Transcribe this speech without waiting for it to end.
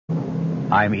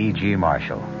I'm E.G.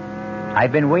 Marshall.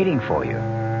 I've been waiting for you.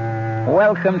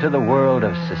 Welcome to the world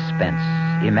of suspense,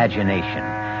 imagination.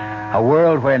 A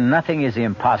world where nothing is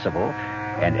impossible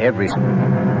and everything...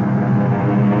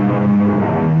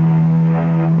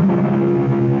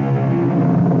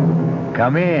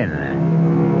 Come in.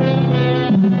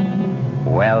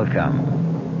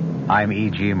 Welcome. I'm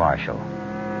E.G. Marshall.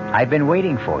 I've been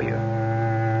waiting for you.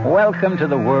 Welcome to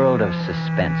the world of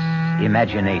suspense,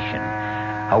 imagination.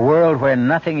 A world where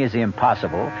nothing is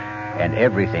impossible and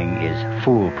everything is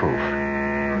foolproof.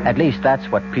 At least that's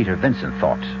what Peter Vincent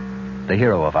thought, the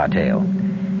hero of our tale.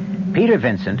 Peter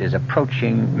Vincent is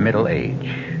approaching middle age.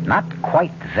 Not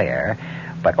quite there,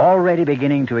 but already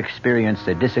beginning to experience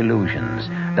the disillusions,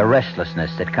 the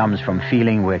restlessness that comes from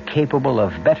feeling we're capable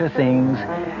of better things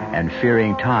and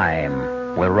fearing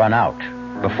time will run out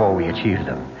before we achieve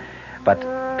them.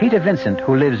 But Peter Vincent,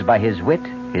 who lives by his wit,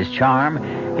 his charm,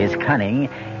 his cunning,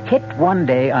 hit one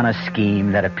day on a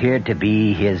scheme that appeared to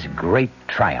be his great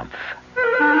triumph.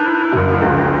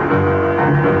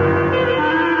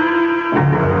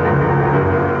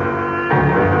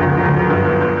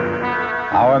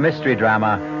 Our mystery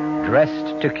drama,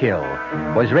 Dressed to Kill,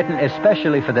 was written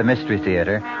especially for the Mystery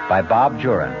Theater by Bob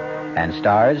Juran and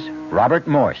stars Robert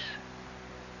Morse.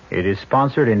 It is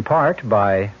sponsored in part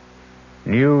by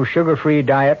New Sugar-Free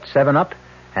Diet 7-Up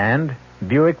and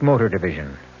Buick Motor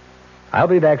Division. I'll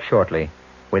be back shortly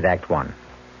with Act One.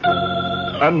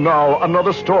 And now,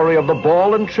 another story of the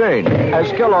ball and chain,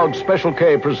 as Kellogg's Special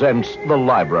K presents The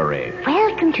Library.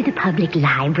 Welcome to the public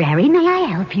library. May I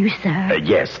help you, sir?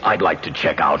 Yes, I'd like to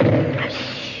check out...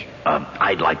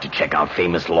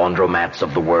 Famous Laundromats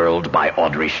of the World by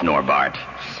Audrey Schnorbart.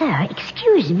 Sir,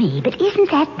 excuse me, but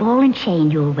isn't that ball and chain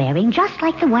you're wearing just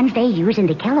like the ones they use in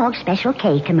the Kellogg's Special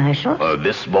K commercial?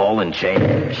 This ball and chain?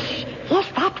 Yes,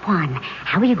 that one.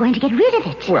 How are you going to get rid of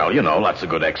it? Well, lots of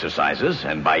good exercises,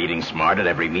 and by eating smart at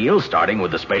every meal, starting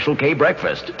with the Special K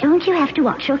breakfast. Don't you have to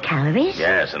watch your calories?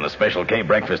 Yes, and the Special K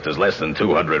breakfast is less than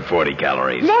 240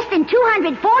 calories. Less than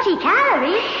 240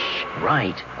 calories?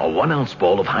 Right. A 1-ounce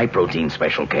bowl of high-protein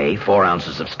Special K, 4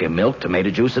 ounces of skim milk, tomato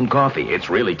juice, and coffee. It's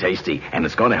really tasty, and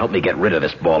it's going to help me get rid of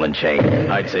this ball and chain.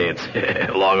 I'd say it's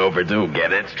long overdue,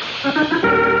 get it?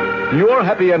 Your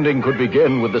happy ending could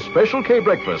begin with the Special K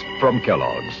breakfast from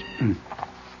Kellogg's.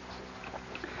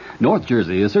 North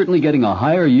Jersey is certainly getting a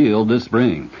higher yield this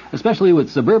spring, especially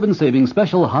with Suburban Savings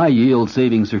Special High Yield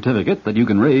Savings Certificate that you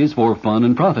can raise for fun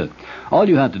and profit. All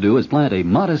you have to do is plant a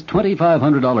modest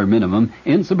 $2,500 minimum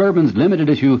in Suburban's limited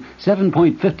issue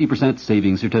 7.50%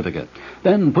 savings certificate.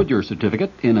 Then put your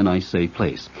certificate in a nice safe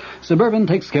place. Suburban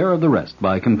takes care of the rest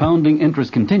by compounding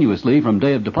interest continuously from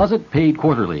day of deposit paid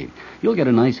quarterly. You'll get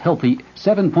a nice healthy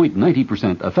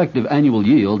 7.90% effective annual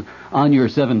yield on your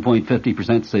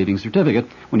 7.50% savings certificate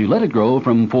when you let it grow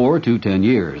from 4 to 10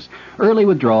 years. Early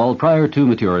withdrawal prior to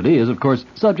maturity is, of course,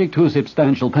 subject to a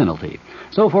substantial penalty.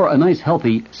 So for a nice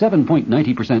healthy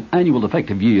 7.90% annual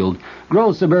effective yield,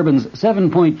 grow Suburban's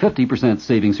 7.50%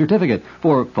 savings certificate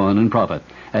for fun and profit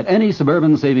at any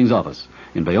Suburban savings office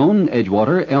in Bayonne,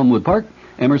 Edgewater, Elmwood Park,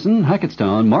 Emerson,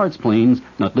 Hackettstown, Martz Plains,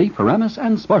 Nutley, Paramus,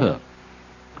 and Sparta.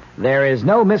 There is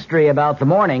no mystery about the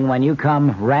morning when you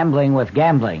come rambling with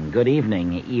gambling. Good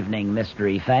evening,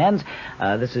 mystery fans.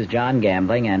 This is John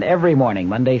Gambling, and every morning,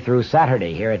 Monday through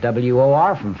Saturday, here at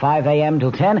WOR from 5 a.m.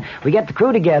 till 10, we get the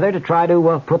crew together to try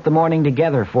to put the morning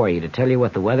together for you, to tell you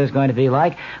what the weather's going to be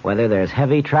like, whether there's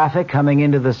heavy traffic coming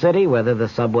into the city, whether the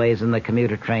subways and the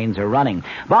commuter trains are running.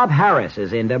 Bob Harris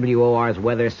is in WOR's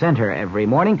Weather Center every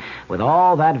morning with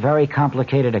all that very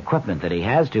complicated equipment that he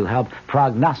has to help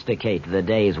prognosticate the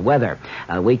day's weather.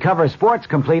 We cover sports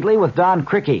completely with Don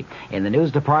Cricky. In the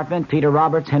news department, Peter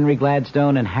Roberts, Henry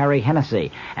Gladstone, and Harry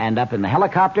Hennessy. And up in the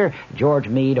helicopter, George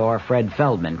Meade or Fred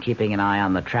Feldman, keeping an eye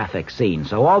on the traffic scene.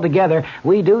 So altogether,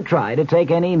 we do try to take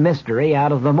any mystery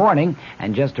out of the morning.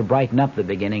 And just to brighten up the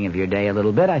beginning of your day a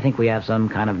little bit, I think we have some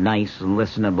kind of nice,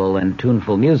 listenable, and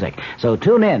tuneful music. So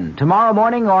tune in tomorrow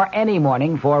morning or any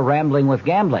morning for Rambling with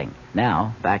Gambling.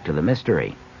 Now, back to the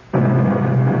mystery.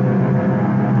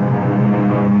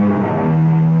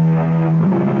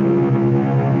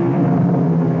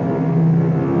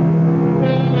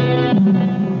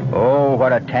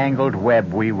 What a tangled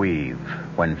web we weave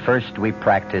when first we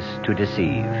practice to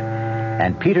deceive.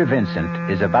 And Peter Vincent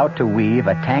is about to weave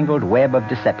a tangled web of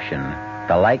deception,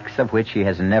 the likes of which he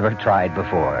has never tried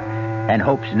before, and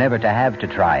hopes never to have to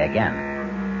try again.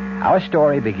 Our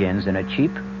story begins in a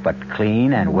cheap but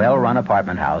clean and well-run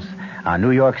apartment house on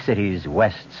New York City's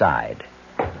West Side.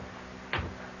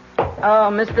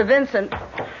 Oh, Mr. Vincent.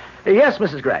 Yes,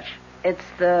 Mrs. Gretsch. It's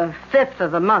the 5th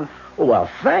of the month. Well,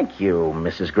 thank you,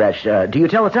 Mrs. Gretsch. Do you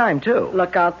tell the time, too?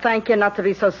 Look, I'll thank you not to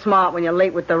be so smart when you're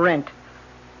late with the rent.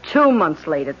 2 months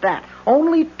late at that.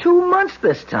 Only 2 months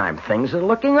this time. Things are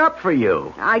looking up for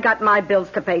you. I got my bills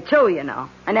to pay, too, you know.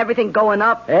 And everything going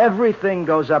up. Everything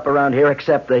goes up around here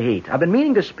except the heat. I've been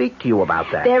meaning to speak to you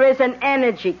about that. There is an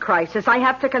energy crisis. I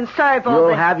have to conserve all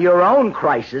You'll have your own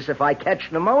crisis if I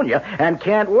catch pneumonia and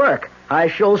can't work. I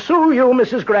shall sue you,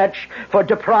 Mrs. Gretsch, for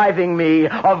depriving me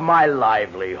of my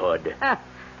livelihood.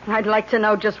 I'd like to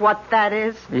know just what that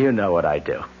is. You know what I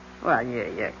do. Well,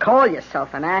 you call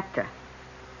yourself an actor.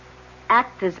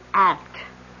 Actors act.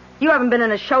 You haven't been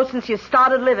in a show since you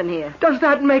started living here. Does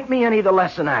that make me any the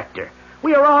less an actor?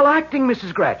 We are all acting,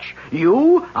 Mrs. Gretsch.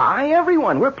 You, I,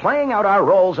 everyone. We're playing out our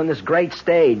roles on this great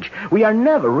stage. We are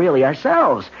never really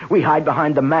ourselves. We hide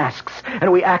behind the masks,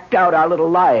 and we act out our little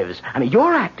lives. I mean,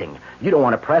 you're acting. You don't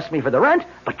want to press me for the rent,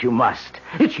 but you must.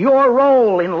 It's your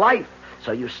role in life.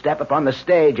 So you step up on the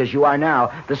stage as you are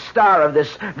now, the star of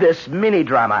this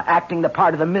mini-drama, acting the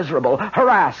part of the miserable,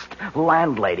 harassed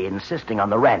landlady insisting on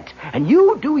the rent. And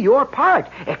you do your part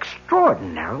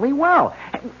extraordinarily well.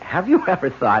 Have you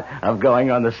ever thought of going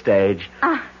on the stage?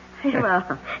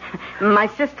 Well, my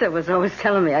sister was always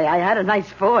telling me I had a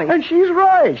nice voice. And she's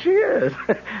right, she is.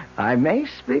 I may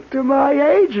speak to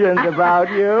my agent about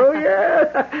you,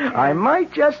 yeah. I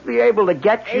might just be able to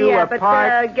get you a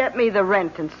part. But get me the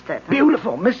rent instead.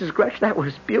 Beautiful, Mrs. Gretsch, that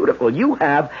was beautiful. You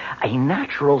have a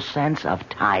natural sense of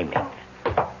timing.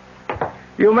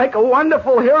 You'll make a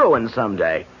wonderful heroine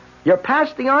someday. You're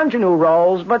past the ingenue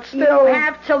roles, but still... You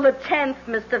have till the 10th,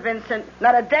 Mr. Vincent.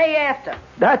 Not a day after.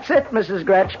 That's it, Mrs.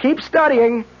 Gretsch. Keep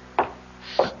studying.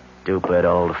 Stupid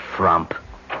old frump.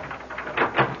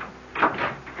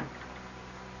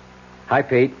 Hi,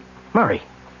 Pete. Murray,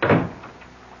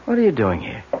 what are you doing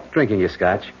here? Drinking your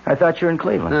scotch. I thought you were in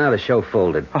Cleveland. No, the show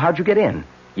folded. Oh, how'd you get in?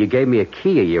 You gave me a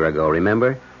key a year ago,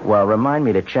 remember? Well, remind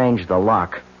me to change the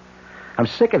lock. I'm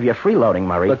sick of your freeloading,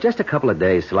 Murray. Look, just a couple of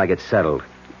days till I get settled.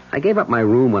 I gave up my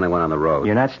room when I went on the road.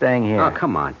 You're not staying here. Oh,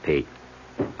 come on, Pete.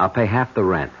 I'll pay half the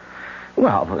rent.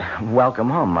 Well, welcome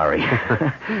home, Murray.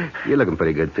 You're looking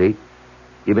pretty good, Pete.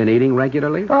 You been eating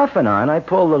regularly? Off and on. I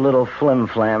pulled a little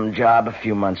flim-flam job a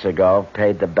few months ago,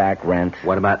 paid the back rent.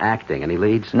 What about acting? Any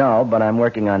leads? No, but I'm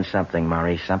working on something,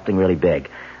 Murray, something really big.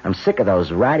 I'm sick of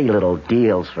those ratty little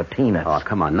deals for peanuts. Oh,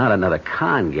 come on, not another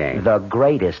con game. The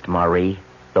greatest, Murray.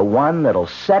 The one that'll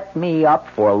set me up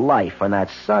for life on that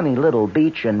sunny little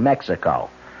beach in Mexico.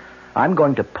 I'm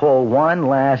going to pull one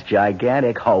last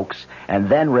gigantic hoax and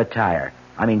then retire.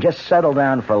 I mean, just settle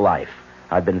down for life.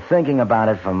 I've been thinking about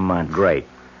it for months. Great.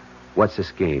 What's the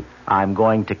scheme? I'm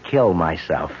going to kill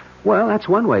myself. Well, that's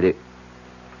one way to...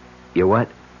 You what?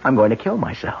 I'm going to kill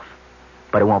myself.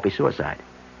 But it won't be suicide.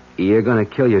 You're going to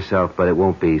kill yourself, but it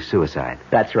won't be suicide.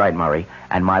 That's right, Murray.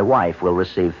 And my wife will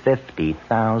receive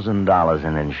 $50,000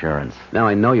 in insurance. Now,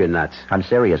 I know you're nuts. I'm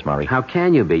serious, Murray. How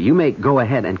can you be? You may go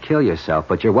ahead and kill yourself,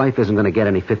 but your wife isn't going to get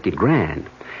any $50,000.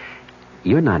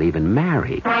 You're not even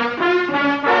married.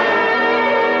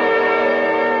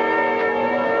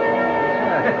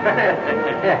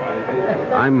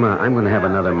 I'm going to have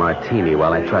another martini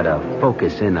while I try to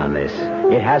focus in on this.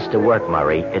 It has to work,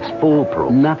 Murray. It's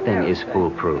foolproof. Nothing is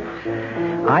foolproof.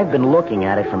 I've been looking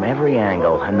at it from every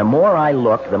angle, and the more I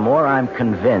look, the more I'm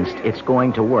convinced it's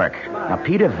going to work. Now,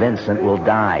 Peter Vincent will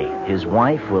die. His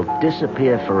wife will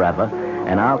disappear forever,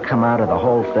 and I'll come out of the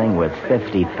whole thing with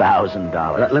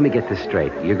 $50,000. Let me get this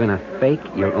straight. You're going to fake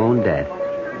your own death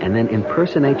and then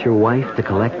impersonate your wife to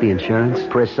collect the insurance?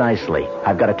 Precisely.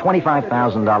 I've got a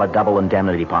 $25,000 double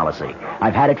indemnity policy.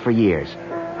 I've had it for years.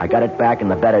 I got it back in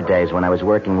the better days when I was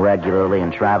working regularly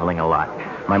and traveling a lot.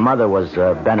 My mother was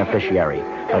a beneficiary.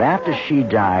 But after she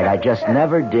died, I just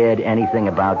never did anything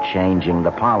about changing the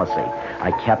policy.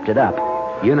 I kept it up.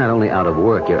 You're not only out of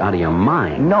work, you're out of your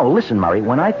mind. No, listen, Murray.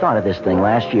 When I thought of this thing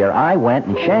last year, I went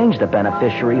and changed the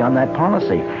beneficiary on that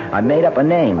policy. I made up a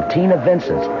name, Tina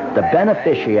Vincent. The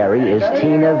beneficiary is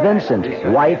Tina Vincent,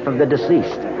 wife of the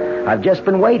deceased. I've just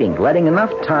been waiting, letting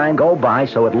enough time go by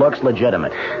so it looks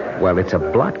legitimate. Well, it's a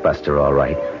blockbuster, all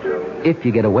right. If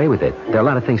you get away with it, there are a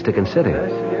lot of things to consider.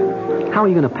 How are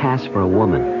you going to pass for a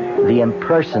woman? The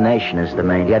impersonation is the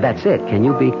main... Yeah, that's it. Can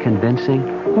you be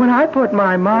convincing? When I put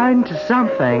my mind to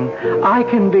something, I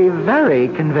can be very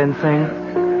convincing.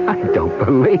 I don't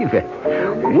believe it.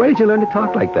 Where did you learn to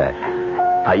talk like that?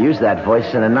 I used that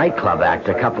voice in a nightclub act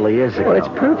a couple of years ago. Well,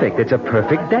 it's perfect. It's a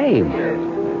perfect dame.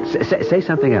 Say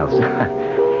something else.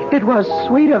 It was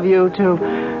sweet of you to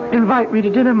invite me to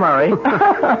dinner, Murray.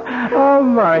 Oh,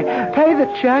 Murray, pay the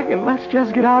check and let's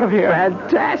just get out of here.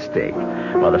 Fantastic.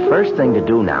 Well, the first thing to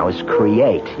do now is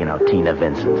create, Tina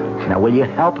Vincent. Now, will you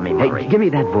help me, Murray? Hey, give me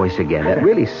that voice again. That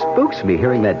really spooks me,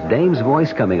 hearing that dame's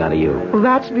voice coming out of you. Well,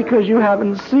 that's because you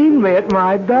haven't seen me at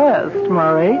my best,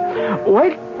 Murray.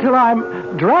 Wait till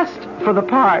I'm dressed for the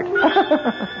part.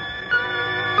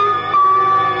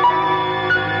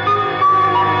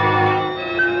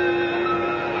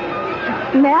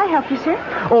 May I help you, sir?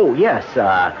 Oh, yes.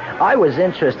 I was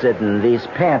interested in these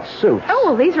pantsuits. Oh,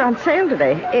 well, these are on sale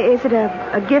today. Is it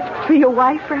a gift for your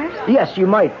wife, perhaps? Yes, you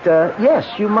might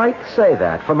say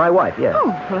that. For my wife, yes. Oh,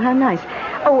 well, how nice.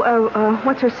 Oh,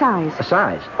 what's her size? A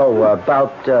size? Oh,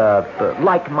 about,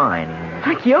 like mine.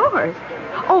 Like yours?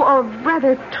 Oh,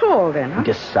 rather tall, then, huh?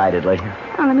 Decidedly.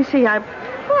 Oh, let me see. I'd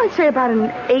say about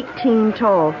an 18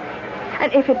 tall.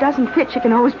 And if it doesn't fit, you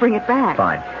can always bring it back.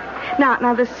 Fine.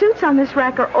 Now, the suits on this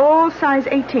rack are all size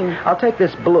 18. I'll take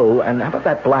this blue, and how about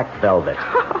that black velvet?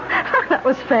 That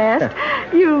was fast.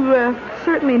 You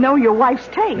certainly know your wife's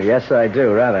taste. Yes, I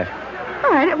do, rather.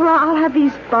 All right, well, I'll have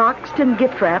these boxed and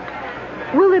gift wrapped.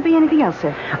 Will there be anything else,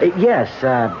 sir? Yes,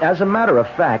 as a matter of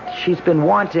fact, she's been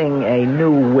wanting a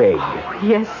new wig. Oh,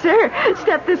 yes, sir.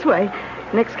 Step this way.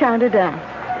 Next counter down.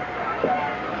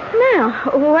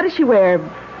 Now, what does she wear?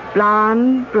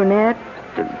 Blonde, brunette,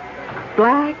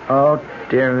 black? Oh,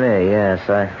 dear me, yes.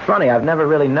 Funny, I've never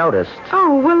really noticed.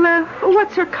 Oh, well,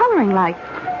 what's her coloring like?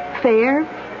 Fair?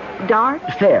 Dark?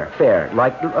 Fair.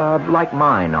 Like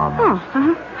mine, almost. Oh,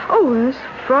 uh-huh. Oh, this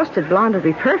frosted blonde would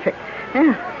be perfect.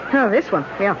 Yeah. Oh, this one,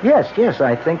 yeah. Yes,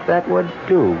 I think that would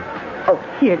do. Oh,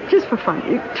 here, just for fun.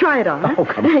 You try it on. Huh? Oh,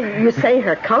 come on. You say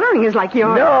her coloring is like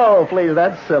yours. No, please,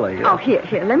 that's silly. Oh, here,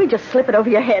 let me just slip it over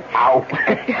your head. Ow.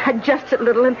 Adjust it a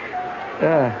little and...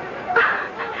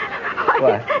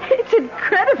 What? It's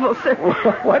incredible, sir.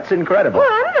 What's incredible? Well,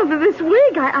 I don't know, this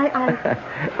wig,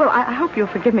 I hope you'll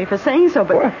forgive me for saying so,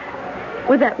 but what?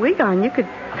 With that wig on, you could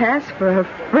pass for a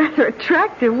rather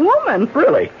attractive woman.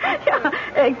 Really?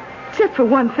 Yeah, except for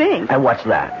one thing. And what's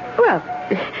that? Well,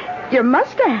 your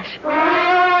mustache.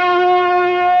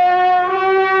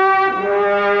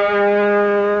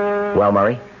 Well,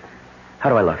 Murray, how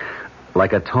do I look?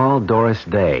 Like a tall Doris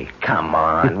Day. Come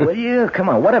on, will you? Come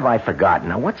on, what have I forgotten?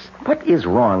 Now, what is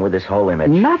wrong with this whole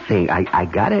image? Nothing. I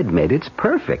gotta admit, it's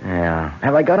perfect. Yeah.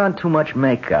 Have I got on too much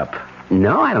makeup?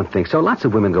 No, I don't think so. Lots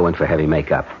of women go in for heavy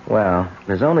makeup. Well,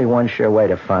 there's only one sure way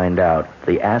to find out.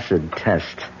 The acid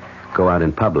test. Go out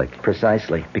in public.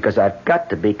 Precisely. Because I've got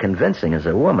to be convincing as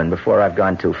a woman before I've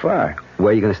gone too far.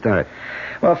 Where are you going to start?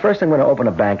 Well, first I'm going to open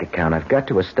a bank account. I've got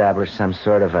to establish some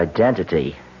sort of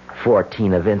identity for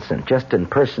Tina Vincent. Just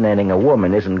impersonating a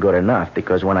woman isn't good enough,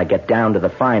 because when I get down to the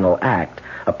final act,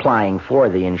 applying for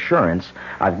the insurance,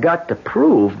 I've got to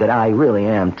prove that I really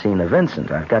am Tina Vincent.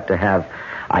 I've got to have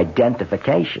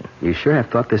identification. You sure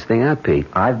have thought this thing out, Pete.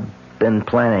 I've been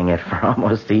planning it for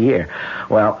almost a year.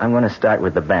 Well, I'm going to start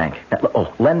with the bank.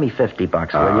 Lend me $50,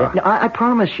 will you? No, I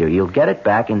promise you, you'll get it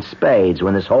back in spades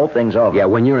when this whole thing's over. Yeah,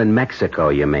 when you're in Mexico,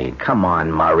 you mean. Come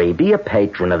on, Murray. Be a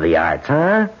patron of the arts,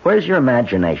 huh? Where's your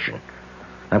imagination?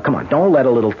 Now, come on, don't let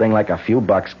a little thing like a few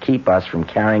bucks keep us from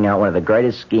carrying out one of the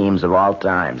greatest schemes of all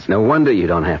times. No wonder you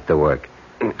don't have to work.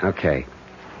 Okay.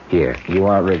 Here. You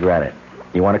won't regret it.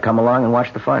 You want to come along and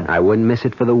watch the fun? I wouldn't miss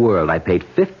it for the world. I paid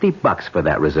 $50 for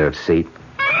that reserved seat.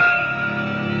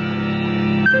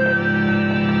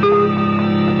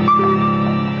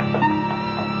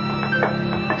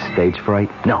 Stage fright?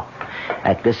 No.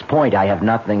 At this point, I have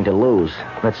nothing to lose.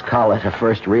 Let's call it a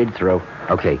first read-through.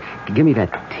 Okay, give me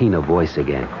that Tina voice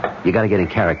again. You got to get in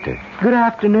character. Good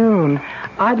afternoon.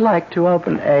 I'd like to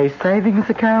open a savings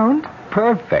account.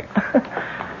 Perfect.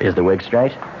 Is the wig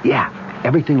straight? Yeah.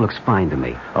 Everything looks fine to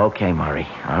me. Okay, Murray.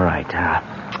 All right.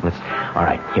 All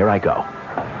right, here I go.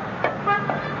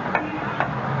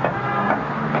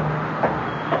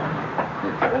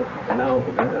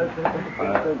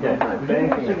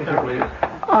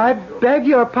 I beg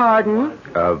your pardon?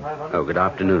 Good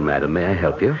afternoon, madam. May I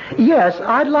help you? Yes,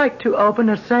 I'd like to open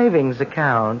a savings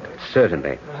account.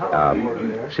 Certainly.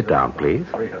 Sit down, please.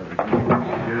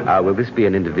 Will this be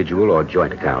an individual or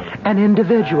joint account? An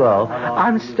individual.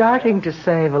 I'm starting to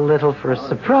save a little for a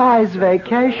surprise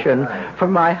vacation for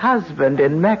my husband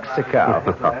in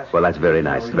Mexico. Well, that's very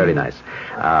nice, very nice.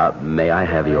 May I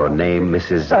have your name,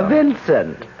 Mrs.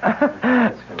 Vincent.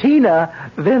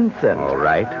 Tina Vincent. All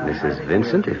right, Mrs.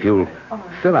 Vincent, if you'll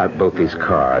fill out both these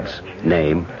cards.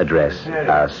 Name, address,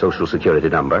 Social Security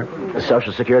number.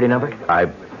 Social Security number?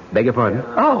 Beg your pardon?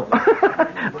 Oh,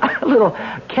 a little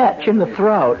catch in the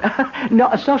throat. No,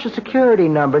 a Social Security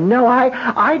number. No,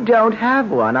 I don't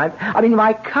have one. I mean,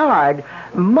 my card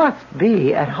must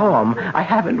be at home. I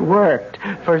haven't worked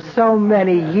for so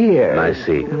many years. I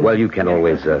see. Well, you can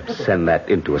always send that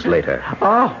in to us later.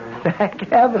 Oh, thank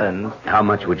heavens. How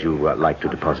much would you like to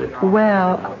deposit?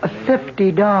 Well,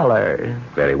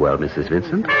 $50. Very well, Mrs.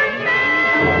 Vincent.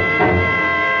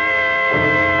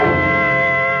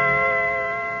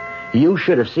 You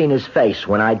should have seen his face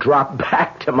when I dropped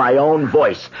back to my own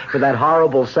voice for that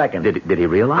horrible second. Did he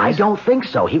realize? I don't think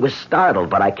so. He was startled,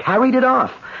 but I carried it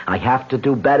off. I have to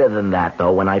do better than that,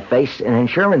 though, when I face an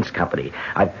insurance company.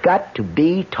 I've got to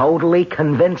be totally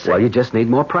convincing. Well, you just need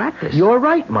more practice. You're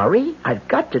right, Murray. I've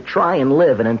got to try and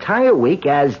live an entire week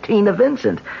as Tina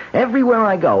Vincent. Everywhere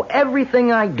I go,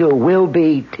 everything I do will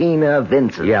be Tina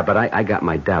Vincent. Yeah, but I got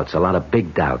my doubts, a lot of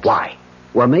big doubts. Why?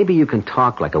 Well, maybe you can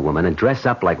talk like a woman and dress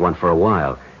up like one for a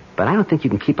while. But I don't think you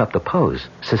can keep up the pose.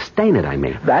 Sustain it, I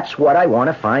mean. That's what I want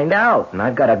to find out, and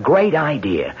I've got a great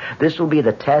idea. This will be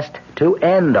the test to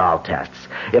end all tests.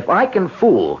 If I can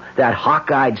fool that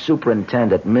hawk-eyed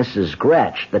superintendent, Mrs.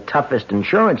 Gretsch, the toughest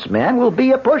insurance man will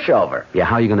be a pushover. Yeah,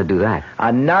 how are you going to do that?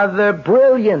 Another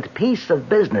brilliant piece of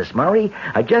business, Murray.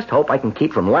 I just hope I can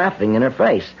keep from laughing in her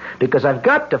face, because I've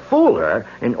got to fool her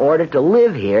in order to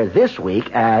live here this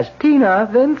week as Tina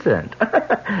Vincent.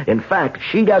 In fact,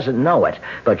 she doesn't know it,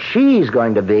 but she's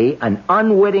going to be an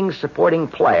unwitting supporting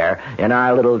player in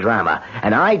our little drama.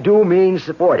 And I do mean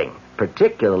supporting,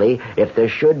 particularly if there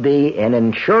should be an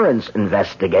insurance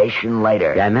investigation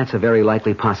later. Yeah, and that's a very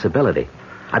likely possibility.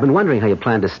 I've been wondering how you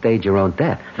plan to stage your own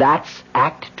death. That's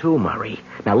Act 2, Murray.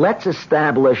 Now, let's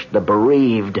establish the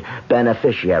bereaved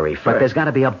beneficiary first. But there's got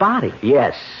to be a body.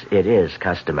 Yes, it is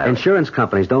customary. Insurance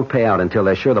companies don't pay out until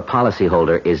they're sure the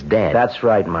policyholder is dead. That's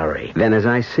right, Murray. Then, as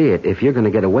I see it, if you're going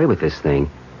to get away with this thing,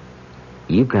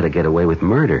 you've got to get away with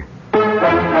murder.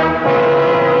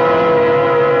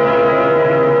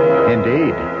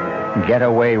 Indeed. Get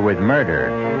away with murder.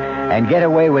 And get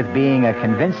away with being a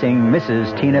convincing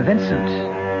Mrs. Tina Vincent.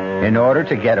 In order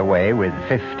to get away with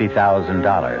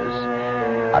 $50,000.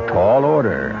 A tall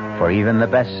order for even the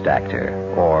best actor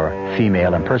or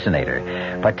female impersonator.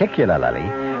 Particularly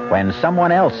when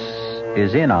someone else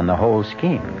is in on the whole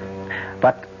scheme.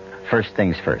 But first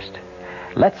things first.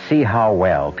 Let's see how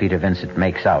well Peter Vincent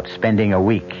makes out spending a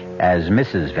week as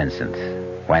Mrs. Vincent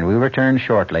when we return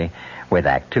shortly with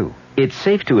Act 2. It's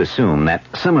safe to assume that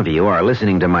some of you are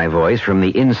listening to my voice from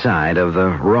the inside of the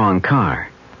wrong car.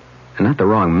 Not the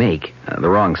wrong make, the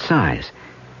wrong size.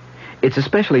 It's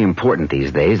especially important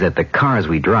these days that the cars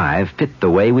we drive fit the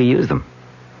way we use them.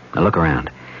 Now look around.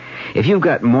 If you've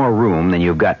got more room than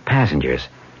you've got passengers,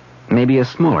 maybe a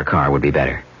smaller car would be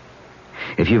better.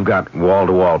 If you've got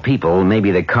wall-to-wall people,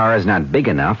 maybe the car is not big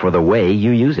enough for the way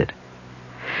you use it.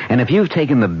 And if you've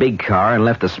taken the big car and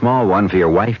left the small one for your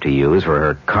wife to use for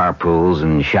her carpools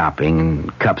and shopping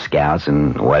and Cub Scouts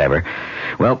and whatever,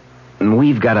 well,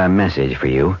 we've got a message for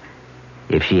you.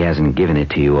 If she hasn't given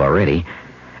it to you already,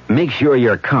 make sure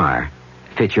your car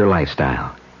fits your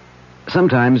lifestyle.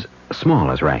 Sometimes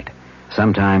small is right.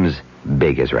 Sometimes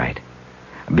big is right.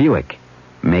 Buick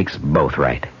makes both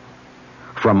right.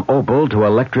 From Opel to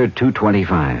Electra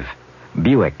 225,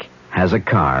 Buick has a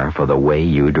car for the way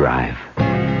you drive.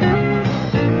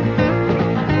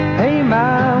 Hey,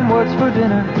 Mom, what's for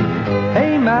dinner?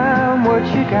 Hey, Mom, what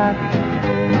you got?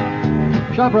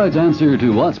 ShopRite's answer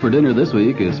to what's for dinner this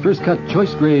week is first cut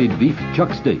choice grade beef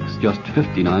chuck steaks, just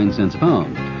 59 cents a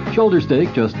pound. Shoulder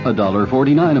steak, just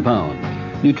 $1.49 a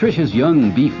pound. Nutritious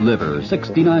young beef liver,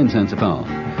 69 cents a pound.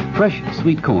 Fresh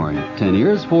sweet corn, 10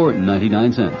 ears for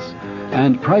 99 cents.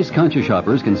 And price-conscious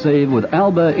shoppers can save with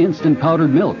Alba instant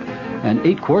powdered milk. An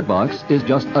 8-quart box is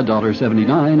just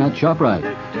 $1.79 at ShopRite.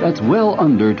 That's well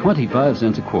under 25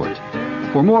 cents a quart.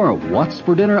 For more what's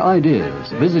for dinner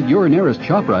ideas, visit your nearest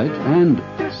ShopRite and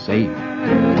save.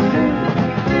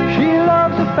 She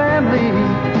loves her family.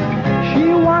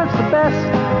 She wants the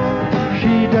best.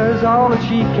 She does all that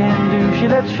she can do. She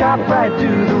lets ShopRite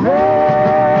do the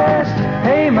rest.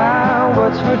 Hey, Ma,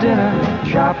 what's for dinner?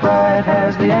 ShopRite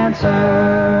has the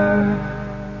answer.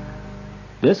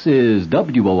 This is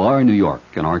WOR New York,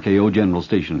 an RKO General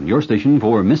Station, your station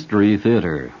for Mystery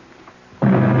Theater.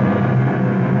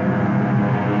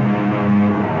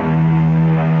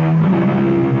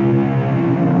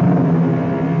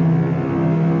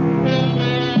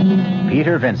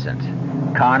 Peter Vincent,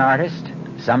 con artist,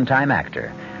 sometime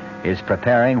actor, is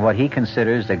preparing what he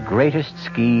considers the greatest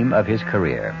scheme of his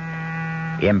career.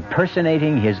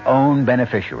 Impersonating his own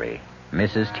beneficiary,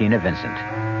 Mrs. Tina Vincent,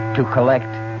 to collect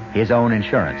his own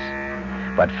insurance.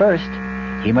 But first,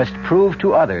 he must prove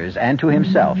to others and to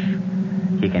himself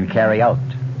he can carry out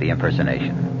the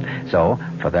impersonation. So,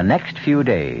 for the next few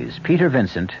days, Peter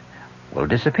Vincent will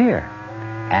disappear,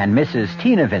 and Mrs.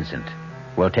 Tina Vincent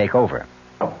will take over.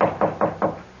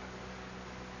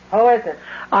 Who is it?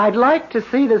 I'd like to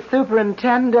see the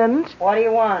superintendent. What do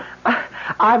you want?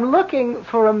 I'm looking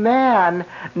for a man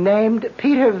named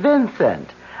Peter Vincent.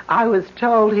 I was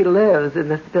told he lives in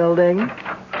this building.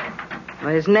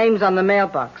 Well, his name's on the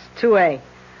mailbox, 2A.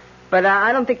 But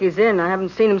I don't think he's in. I haven't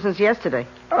seen him since yesterday.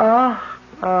 Well,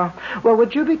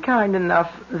 would you be kind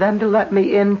enough then to let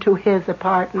me into his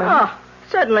apartment? Oh,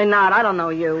 certainly not. I don't know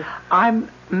you. I'm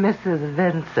Mrs.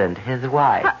 Vincent, his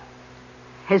wife.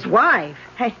 His wife?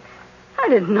 Hey, I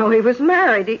didn't know he was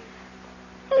married.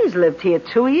 He's lived here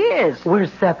 2 years. We're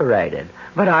separated,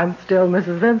 but I'm still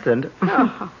Mrs. Vincent.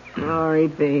 Oh, glory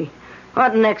be.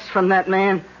 What next from that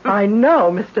man? I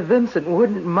know Mr. Vincent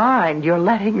wouldn't mind your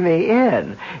letting me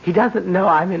in. He doesn't know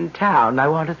I'm in town. I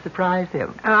want to surprise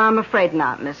him. I'm afraid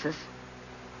not, Mrs.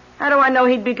 How do I know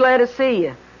he'd be glad to see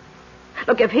you?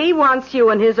 Look, if he wants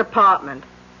you in his apartment,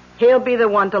 he'll be the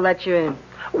one to let you in.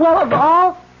 Well, of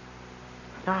all...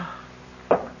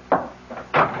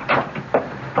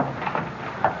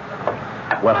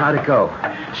 Well, how'd it go?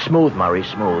 Smooth, Murray,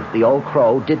 smooth. The old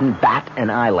crow didn't bat an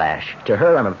eyelash. To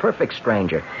her, I'm a perfect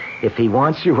stranger. If he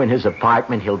wants you in his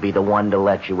apartment, he'll be the one to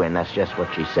let you in. That's just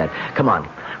what she said. Come on.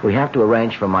 We have to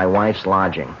arrange for my wife's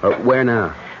lodging. Where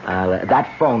now?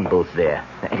 That phone booth there.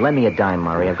 Hey, lend me a dime,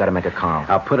 Murray. I've got to make a call.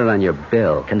 I'll put it on your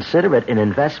bill. Consider it an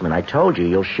investment. I told you,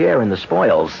 you'll share in the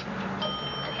spoils.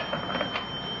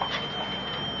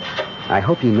 I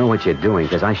hope you know what you're doing,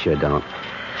 because I sure don't.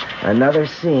 Another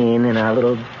scene in our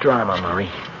little drama, Murray.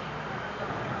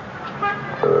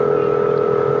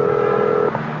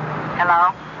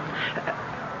 Hello?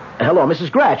 Hello,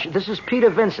 Mrs. Gratch. This is Peter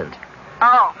Vincent.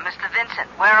 Oh, Mr. Vincent,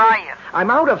 where are you?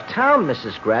 I'm out of town,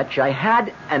 Mrs. Gratch. I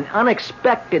had an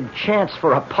unexpected chance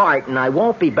for a part, and I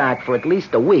won't be back for at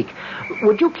least a week.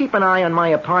 Would you keep an eye on my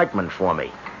apartment for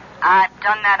me? I've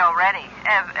done that already.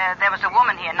 There was a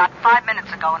woman here not 5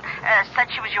 minutes ago and said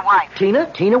she was your wife. Tina?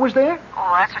 Tina was there?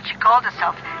 Oh, that's what she called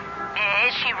herself.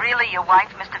 Is she really your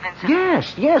wife, Mr.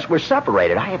 Vincent? Yes, we're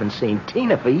separated. I haven't seen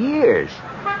Tina for years.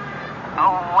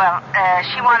 Oh, well,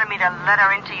 she wanted me to let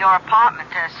her into your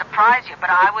apartment to surprise you, but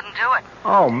I wouldn't do it.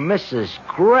 Oh, Mrs.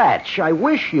 Gratch, I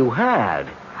wish you had.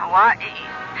 What?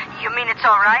 You mean it's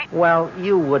all right? Well,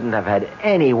 you wouldn't have had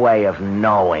any way of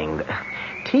knowing.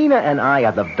 Tina and I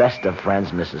are the best of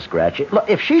friends, Mrs. Gratch. Look,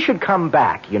 if she should come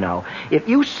back, if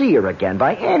you see her again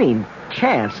by any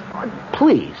chance,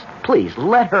 please,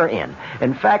 let her in.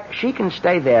 In fact, she can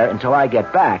stay there until I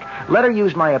get back. Let her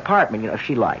use my apartment, if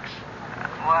she likes.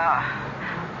 Well,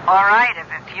 all right,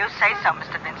 if you say so,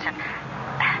 Mr. Vincent.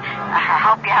 I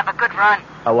hope you have a good run.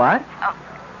 A what? Oh,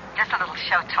 just a little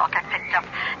show talk I picked up.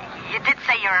 You did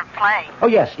say you're in play. Oh,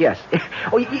 yes.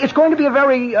 Oh, it's going to be a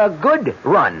very good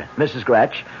run, Mrs.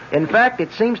 Gratch. In fact,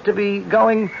 it seems to be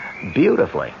going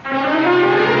beautifully.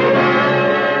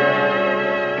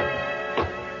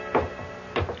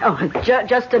 Oh,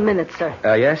 just a minute, sir.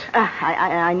 Yes?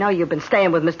 I know you've been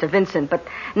staying with Mr. Vincent, but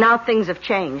now things have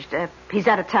changed. He's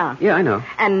out of town. Yeah, I know.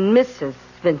 And Mrs.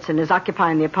 Vincent is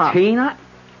occupying the apartment. Tina?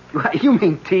 You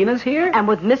mean Tina's here? And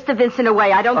with Mr. Vincent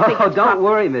away, I don't think... Oh, don't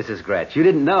worry, Mrs. Gratch. You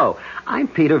didn't know. I'm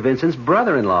Peter Vincent's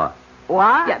brother-in-law.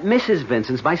 What? Yeah, Mrs.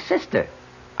 Vincent's my sister.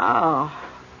 Oh,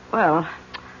 well,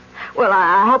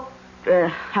 I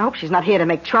hope she's not here to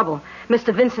make trouble.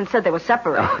 Mr. Vincent said they were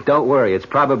separated. Oh, don't worry. It's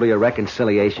probably a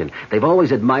reconciliation. They've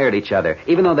always admired each other,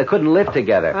 even though they couldn't live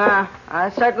together. I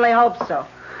certainly hope so.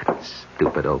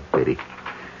 Stupid old biddy.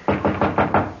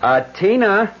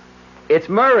 Tina, it's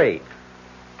Murray.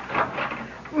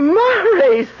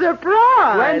 Murray,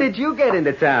 surprise! When did you get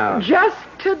into town? Just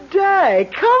today.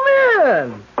 Come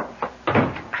in.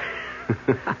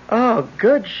 Oh,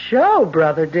 good show,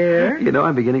 brother dear. You know,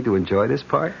 I'm beginning to enjoy this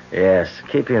part. Yes,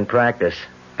 keep you in practice.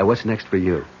 And what's next for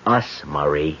you? Us,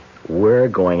 Murray. We're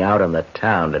going out on the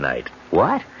town tonight.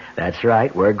 What? That's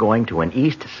right. We're going to an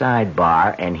East Side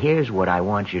bar, and here's what I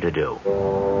want you to do.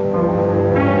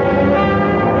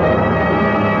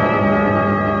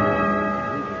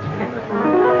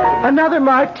 Another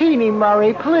martini,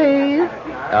 Murray, please.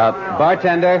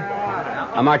 Bartender,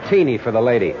 a martini for the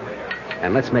lady.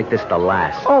 And let's make this the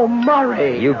last. Oh,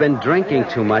 Murray. You've been drinking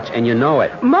too much, and you know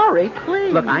it. Murray,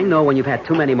 please. Look, I know when you've had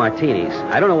too many martinis.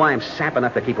 I don't know why I'm sap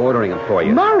enough to keep ordering them for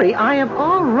you. Murray, I am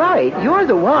all right. You're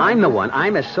the one. I'm the one.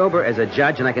 I'm as sober as a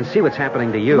judge, and I can see what's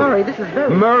happening to you. Murray, this is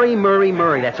very...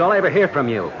 Murray. That's all I ever hear from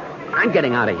you. I'm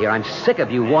getting out of here. I'm sick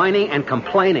of you whining and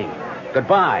complaining.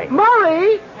 Goodbye.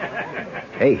 Murray!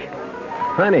 Hey,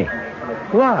 honey,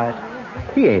 What?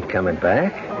 he ain't coming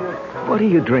back. What are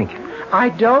you drinking? I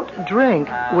don't drink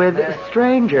with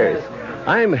strangers.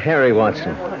 I'm Harry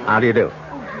Watson. How do you do?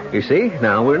 You see,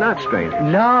 now we're not strangers.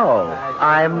 No,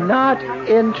 I'm not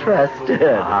interested.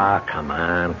 Ah, come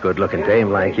on. Good-looking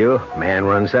dame like you. Man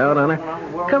runs out on her.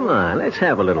 Come on, let's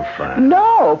have a little fun.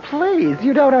 No, please,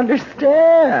 you don't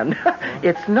understand.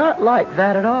 It's not like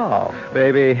that at all.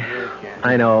 Baby,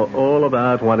 I know all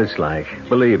about what it's like.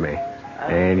 Believe me.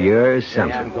 And you're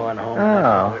something.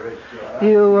 Oh,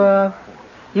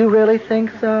 you really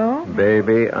think so?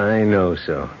 Baby, I know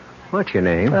so. What's your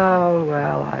name? Oh,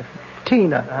 well,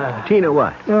 Tina. Tina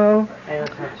what? Oh,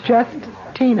 just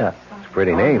Tina. It's a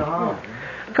pretty name.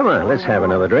 Come on, let's have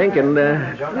another drink and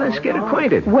let's get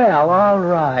acquainted. Well, all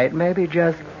right, maybe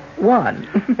just one.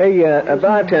 Hey,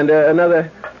 bartender,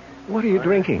 another... What are you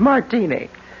drinking? Martini.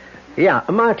 Yeah,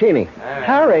 a martini.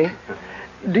 Harry,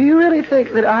 do you really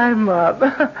think that I'm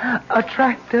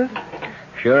attractive?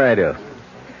 Sure I do.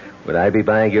 Would I be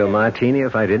buying you a martini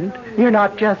if I didn't? You're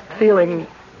not just feeling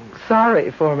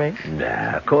sorry for me.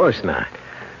 Nah, of course not.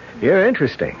 You're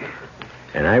interesting.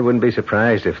 And I wouldn't be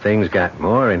surprised if things got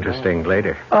more interesting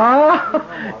later.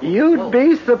 Oh, you'd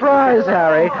be surprised,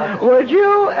 Harry. Would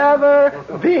you ever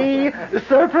be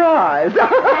surprised?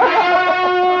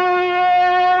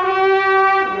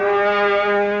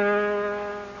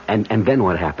 And then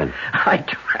what happened? I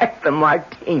drank the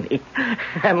martini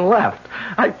and left.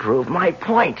 I proved my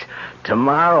point.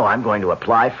 Tomorrow I'm going to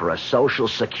apply for a Social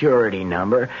Security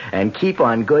number and keep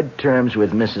on good terms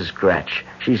with Mrs. Gretsch.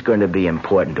 She's going to be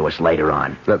important to us later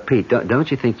on. Look, Pete,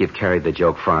 don't you think you've carried the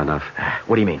joke far enough?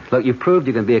 What do you mean? Look, you've proved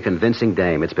you can be a convincing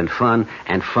dame. It's been fun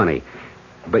and funny.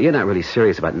 But you're not really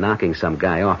serious about knocking some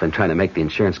guy off and trying to make the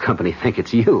insurance company think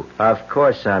it's you. Of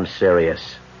course I'm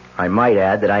serious. I might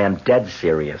add that I am dead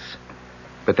serious.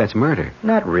 But that's murder.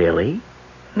 Not really.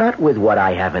 Not with what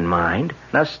I have in mind.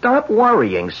 Now stop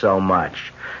worrying so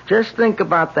much. Just think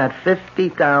about that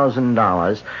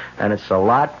 $50,000, and it's a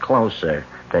lot closer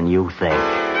than you think.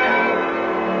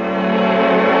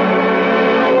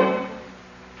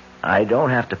 I don't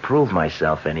have to prove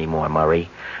myself anymore, Murray.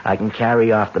 I can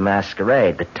carry off the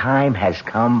masquerade. The time has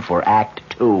come for Act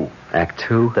 2. Act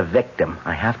 2? The victim.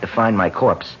 I have to find my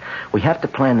corpse. We have to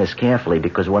plan this carefully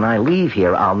because when I leave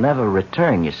here, I'll never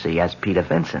return, you see, as Peter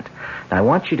Vincent. Now, I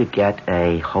want you to get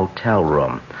a hotel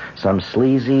room, some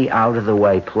sleazy,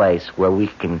 out-of-the-way place where we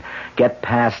can get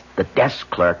past the desk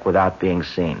clerk without being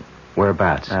seen.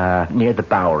 Whereabouts? Near the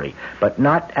Bowery, but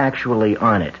not actually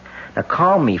on it. Now,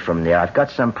 call me from there. I've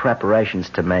got some preparations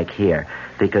to make here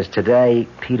because today,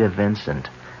 Peter Vincent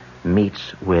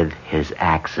meets with his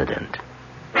accident.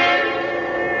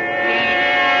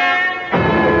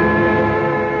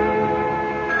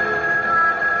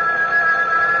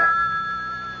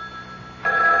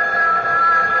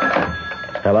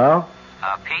 Hello?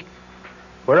 Pete?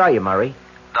 Where are you, Murray?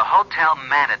 The Hotel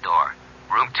Matador,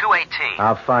 room 218.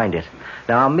 I'll find it.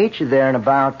 Now, I'll meet you there in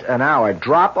about an hour.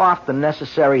 Drop off the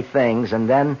necessary things, and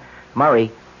then,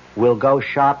 Murray, we'll go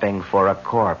shopping for a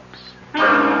corpse.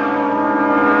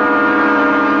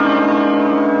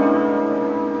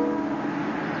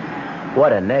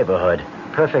 What a neighborhood.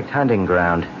 Perfect hunting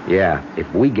ground. Yeah,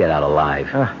 if we get out alive.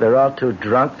 They're all too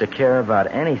drunk to care about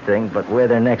anything but where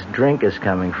their next drink is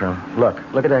coming from. Look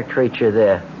at that creature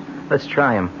there. Let's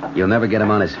try him. You'll never get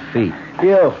him on his feet.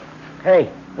 You. Hey,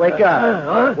 wake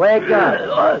up. Wake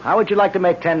up. How would you like to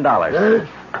make $10?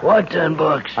 What,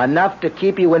 $10? Enough to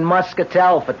keep you in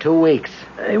Muscatel for 2 weeks.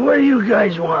 Hey, what do you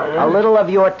guys want? A little of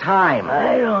your time.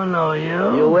 I don't know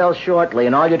you. You will shortly,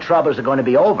 and all your troubles are going to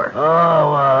be over.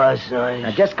 Oh, well, that's nice.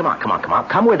 Now, just come on.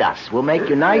 Come with us. We'll make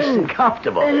you nice and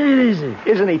comfortable. Easy.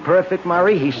 Isn't he perfect,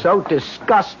 Murray? He's so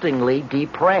disgustingly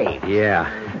depraved. Yeah.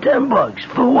 $10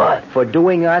 for what? For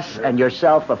doing us and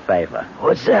yourself a favor.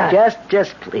 What's that?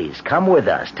 Just please, come with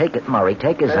us. Take it, Murray.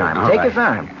 Take his arm. Take his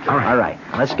arm. All right.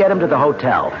 Let's get him to the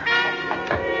hotel.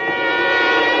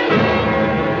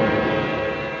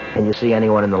 Can you see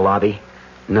anyone in the lobby?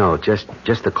 No, just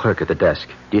the clerk at the desk.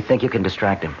 Do you think you can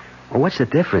distract him? Well, what's the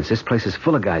difference? This place is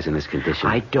full of guys in this condition.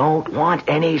 I don't want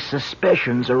any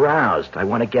suspicions aroused. I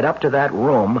want to get up to that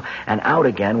room and out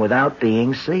again without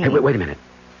being seen. Hey, wait a minute.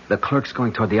 The clerk's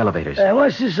going toward the elevators. Hey,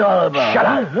 what's this all about? Shut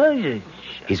up.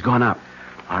 He's gone up.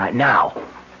 All right, now.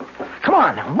 Come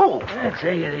on, move.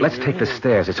 Let's take the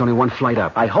stairs. It's only one flight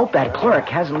up. I hope that clerk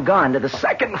hasn't gone to the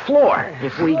second floor.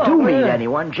 If we do meet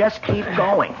anyone, just keep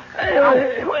going.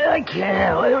 I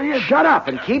can't. Shut up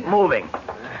and keep moving.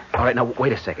 All right, now,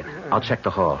 wait a second. I'll check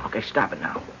the hall. Okay, stop it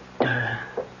now.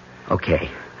 Okay.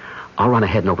 I'll run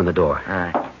ahead and open the door. All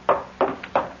right.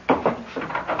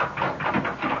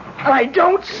 I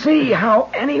don't see how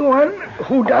anyone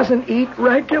who doesn't eat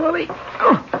regularly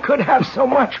could have so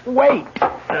much weight.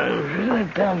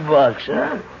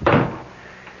 $10, huh?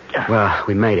 Well,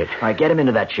 we made it. All right, get him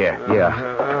into that chair.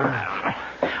 Yeah.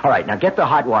 All right, now get the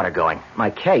hot water going. My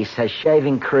case has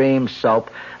shaving cream,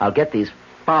 soap. I'll get these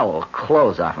foul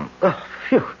clothes off him. Oh,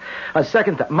 phew. A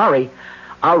second thought. Murray,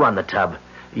 I'll run the tub.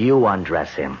 You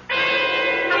undress him.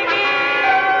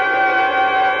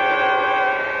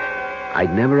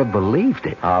 I'd never have believed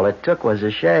it. All it took was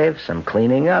a shave, some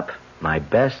cleaning up, my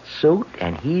best suit,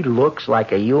 and he looks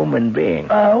like a human being.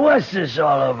 What's this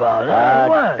all about?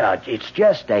 What? It's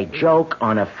just a joke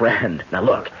on a friend. Now,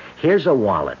 look, here's a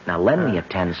wallet. Now, lend me a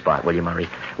 10 spot, will you, Murray?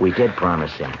 We did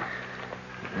promise him.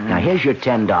 Now, here's your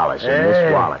 $10 in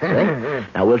this wallet, see?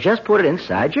 Now, we'll just put it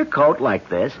inside your coat like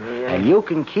this, and you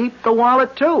can keep the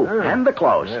wallet, too, and the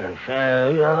clothes.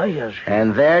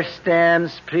 And there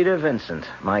stands Peter Vincent.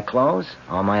 My clothes,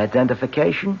 all my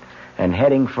identification, and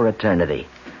heading for eternity.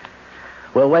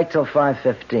 We'll wait till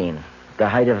 5:15, the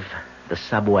height of the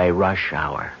subway rush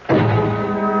hour.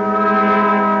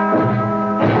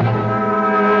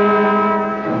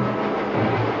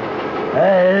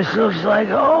 This looks like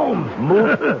home.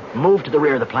 Move to the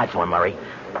rear of the platform, Murray.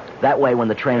 That way, when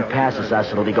the train passes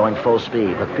us, it'll be going full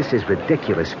speed. Look, this is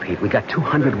ridiculous, Pete. We got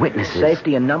 200 witnesses.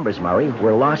 Safety in numbers, Murray.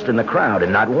 We're lost in the crowd,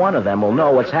 and not one of them will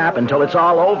know what's happened till it's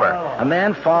all over. A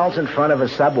man falls in front of a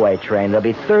subway train. There'll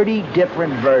be 30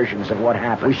 different versions of what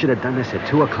happened. We should have done this at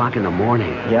 2 o'clock in the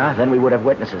morning. Yeah, then we would have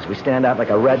witnesses. We stand out like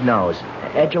a red nose.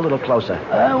 Edge a little closer.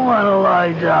 I want to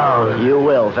lie down. You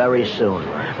will very soon.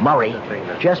 Murray,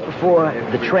 just before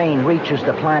the train reaches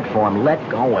the platform, let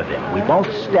go of him. We both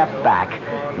step back.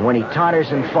 And when he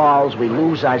totters and falls, we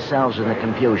lose ourselves in the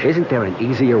confusion. Isn't there an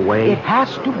easier way? It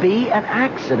has to be an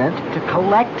accident to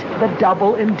collect the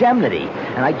double indemnity.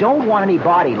 And I don't want any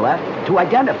body left to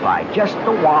identify, just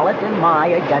the wallet and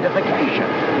my identification.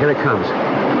 Here it comes.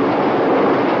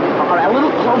 All right, a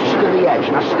little closer to the edge.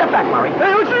 Now step back, Murray. Look,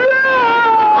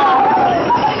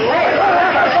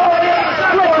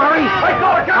 Murray.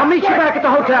 I'll meet you back at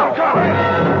the hotel.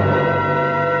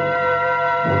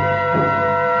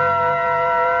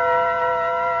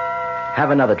 Have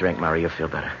another drink, Murray. You'll feel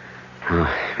better. Oh,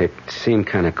 it seemed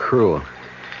kind of cruel.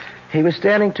 He was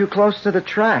standing too close to the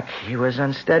track. He was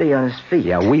unsteady on his feet.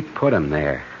 Yeah, we put him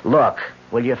there. Look,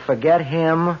 will you forget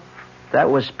him? That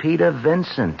was Peter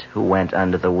Vincent who went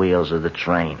under the wheels of the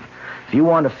train. If you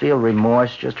want to feel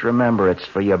remorse, just remember it's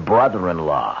for your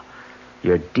brother-in-law.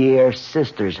 Your dear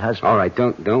sister's husband. All right,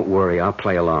 don't worry. I'll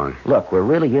play along. Look, we're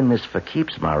really in this for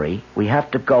keeps, Murray. We have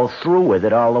to go through with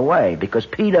it all the way because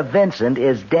Peter Vincent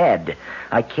is dead.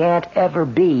 I can't ever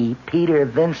be Peter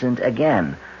Vincent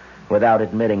again without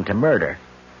admitting to murder.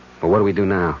 Well, what do we do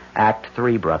now? Act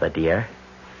 3, brother dear.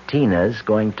 Tina's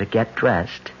going to get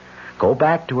dressed, go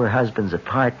back to her husband's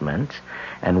apartment,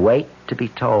 and wait to be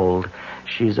told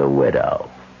she's a widow.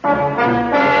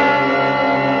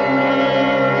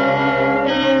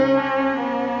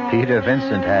 Peter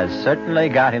Vincent has certainly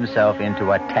got himself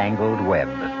into a tangled web.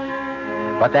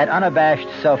 But that unabashed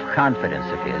self-confidence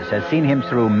of his has seen him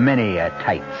through many a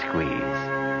tight squeeze.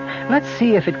 Let's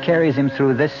see if it carries him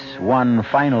through this one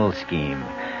final scheme,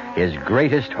 his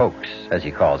greatest hoax, as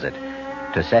he calls it,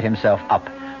 to set himself up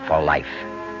for life.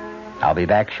 I'll be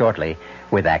back shortly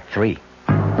with Act 3.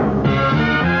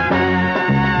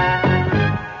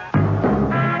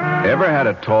 Ever had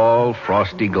a tall,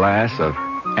 frosty glass of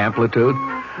Amplitude?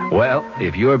 Well,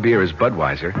 if your beer is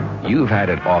Budweiser, you've had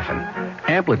it often.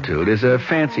 Amplitude is a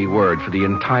fancy word for the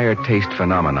entire taste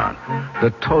phenomenon, the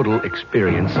total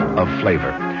experience of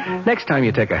flavor. Next time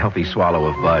you take a healthy swallow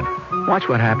of Bud, watch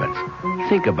what happens.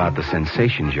 Think about the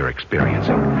sensations you're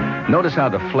experiencing. Notice how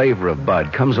the flavor of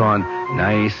Bud comes on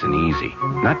nice and easy.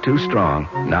 Not too strong,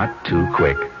 not too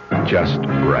quick, just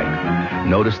right.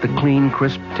 Notice the clean,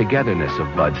 crisp togetherness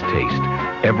of Bud's taste.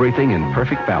 Everything in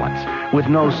perfect balance, with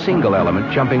no single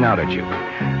element jumping out at you.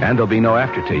 And there'll be no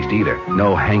aftertaste either,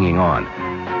 no hanging on.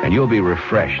 And you'll be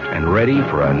refreshed and ready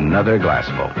for another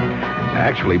glassful.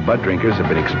 Actually, Bud drinkers have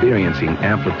been experiencing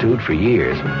Amplitude for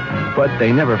years, but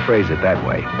they never phrase it that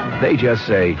way. They just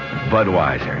say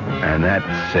Budweiser, and that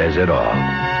says it all.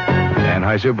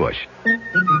 Anheuser-Busch,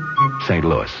 St.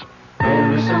 Louis.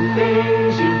 There are some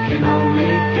things you can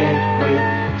only get with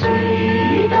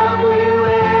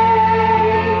TWA.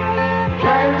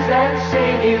 Plans that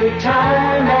save you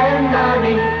time and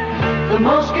money the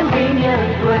most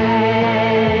convenient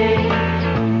way.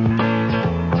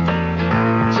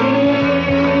 TWA.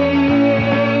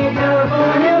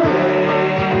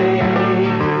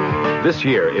 This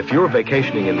year, if you're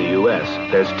vacationing in the U.S.,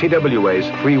 there's TWA's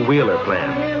Free Wheeler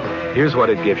Plan. Here's what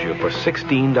it gives you for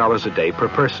 $16 a day per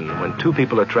person when two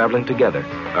people are traveling together.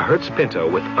 A Hertz Pinto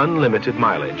with unlimited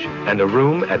mileage and a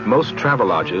room at most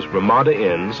Travelodges, Ramada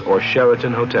Inns, or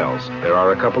Sheraton hotels. There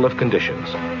are a couple of conditions.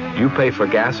 You pay for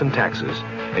gas and taxes,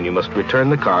 and you must return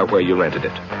the car where you rented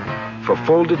it. For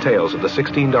full details of the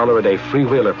 $16 a day Free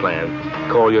Wheeler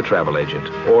Plan, call your travel agent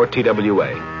or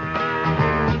TWA.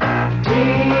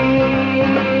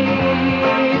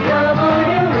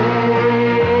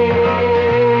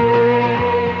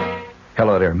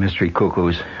 Hello there, mystery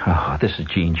cuckoos. Oh, this is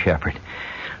Gene Shepard.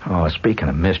 Oh, speaking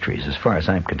of mysteries, as far as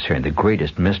I'm concerned, the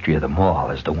greatest mystery of them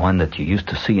all is the one that you used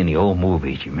to see in the old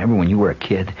movies. You remember when you were a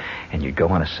kid and you'd go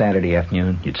on a Saturday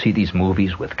afternoon, you'd see these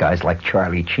movies with guys like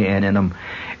Charlie Chan in them,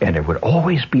 and there would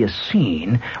always be a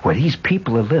scene where these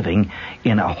people are living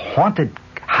in a haunted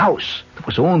house that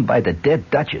was owned by the dead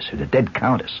Duchess or the dead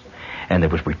Countess, and there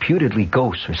was reputedly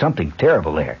ghosts or something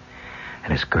terrible there.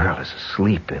 And this girl is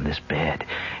asleep in this bed,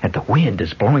 and the wind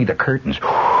is blowing the curtains.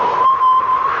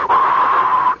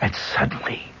 And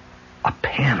suddenly, a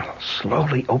panel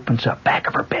slowly opens up back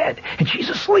of her bed, and she's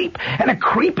asleep, and a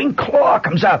creeping claw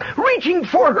comes out, reaching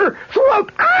for her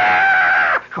throat.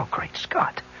 Ah! Oh, great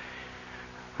Scott.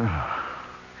 Oh.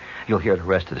 You'll hear the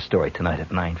rest of the story tonight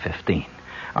at 9:15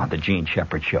 on the Gene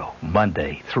Shepard Show,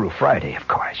 Monday through Friday, of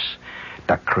course.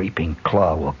 The creeping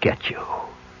claw will get you.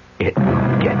 It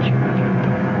will get you if you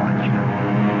don't watch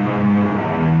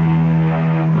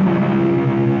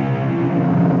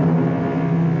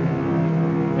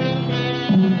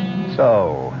it.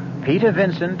 So, Peter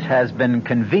Vincent has been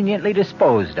conveniently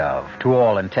disposed of, to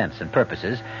all intents and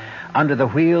purposes, under the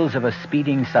wheels of a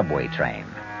speeding subway train.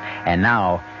 And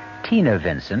now, Tina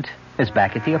Vincent is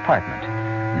back at the apartment,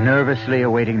 nervously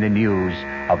awaiting the news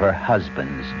of her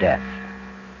husband's death.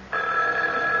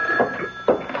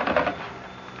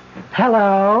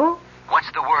 Hello? What's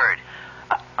the word?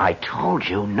 I told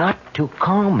you not to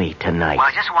call me tonight. Well,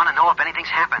 I just want to know if anything's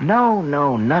happened. No,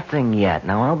 nothing yet.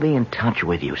 Now, I'll be in touch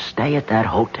with you. Stay at that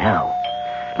hotel.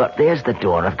 Look, there's the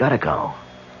door. I've got to go.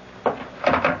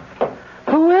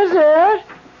 Who is it?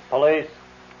 Police.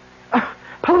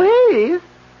 Police?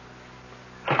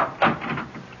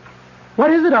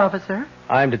 What is it, officer?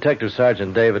 I'm Detective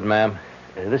Sergeant David, ma'am.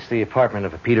 This is the apartment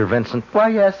of Peter Vincent. Why,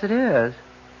 yes, it is.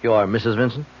 You are Mrs.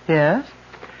 Vincent? Yes?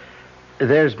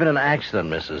 There's been an accident,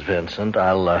 Mrs. Vincent.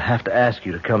 I'll have to ask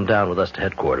you to come down with us to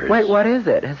headquarters. Wait, what is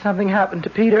it? Has something happened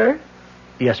to Peter?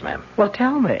 Yes, ma'am. Well,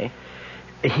 tell me.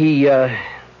 He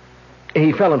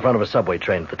fell in front of a subway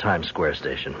train at the Times Square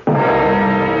station.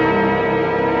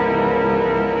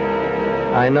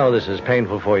 I know this is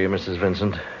painful for you, Mrs.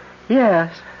 Vincent.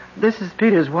 Yes, this is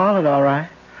Peter's wallet, all right.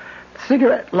 The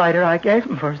cigarette lighter I gave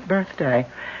him for his birthday.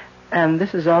 And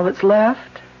this is all that's left?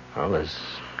 Well, there's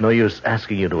no use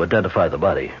asking you to identify the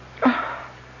body.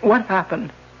 What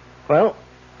happened? Well,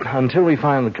 until we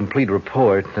find the complete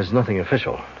report, there's nothing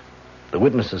official. The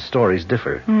witnesses' stories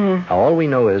differ. Now, all we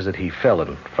know is that he fell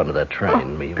in front of that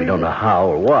train. We don't know how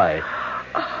or why.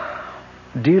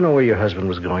 Do you know where your husband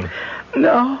was going?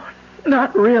 No,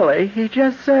 not really. He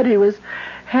just said he was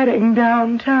heading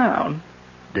downtown.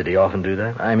 Did he often do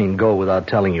that? I mean, go without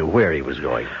telling you where he was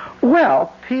going.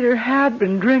 Well, Peter had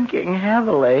been drinking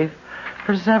heavily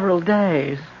for several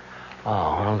days.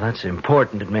 Oh, well, that's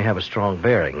important. It may have a strong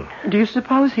bearing. Do you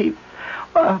suppose he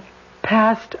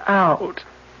passed out?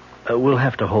 We'll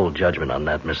have to hold judgment on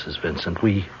that, Mrs. Vincent.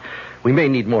 We may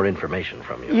need more information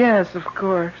from you. Yes, of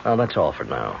course. Well, that's all for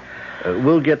now.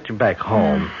 We'll get you back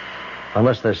home,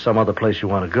 unless there's some other place you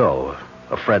want to go.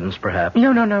 A friend's, perhaps.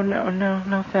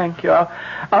 No, thank you.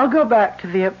 I'll go back to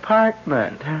the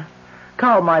apartment.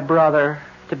 Call my brother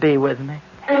to be with me.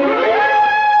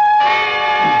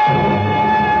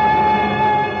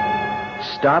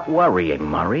 Stop worrying,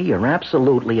 Murray. You're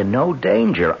absolutely in no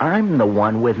danger. I'm the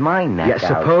one with my neck out.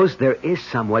 Suppose there is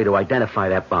some way to identify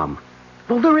that bum.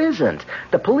 Well, there isn't.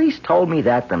 The police told me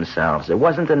that themselves. There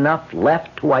wasn't enough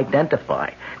left to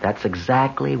identify. That's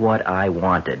exactly what I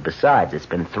wanted. Besides, it's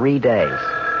been 3 days.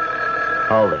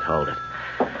 Hold it.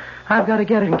 I've got to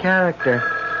get in character.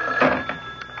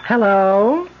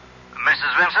 Hello?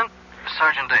 Mrs. Vincent?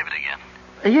 Sergeant David again.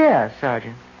 Yes,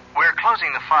 Sergeant. We're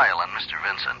closing the file on Mr.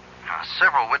 Vincent.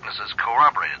 Several witnesses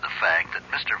corroborated the fact that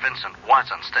Mr. Vincent was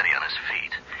unsteady on his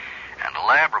feet, and a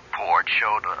lab report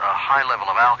showed a high level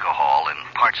of alcohol in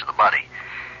parts of the body.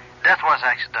 Death was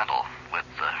accidental, with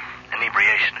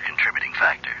inebriation a contributing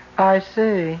factor. I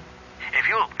see. If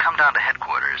you'll come down to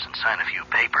headquarters and sign a few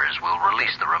papers, we'll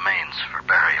release the remains for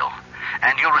burial,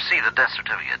 and you'll receive the death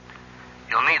certificate.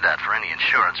 You'll need that for any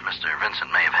insurance Mr.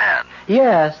 Vincent may have had.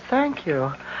 Yes, thank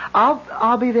you.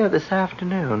 I'll be there this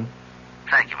afternoon.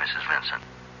 Thank you, Mrs. Vincent.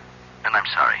 And I'm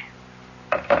sorry.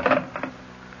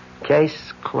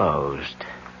 Case closed.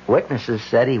 Witnesses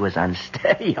said he was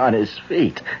unsteady on his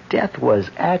feet. Death was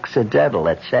accidental,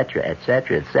 etc.,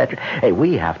 etc., etc. Hey,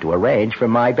 we have to arrange for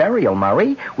my burial,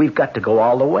 Murray. We've got to go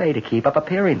all the way to keep up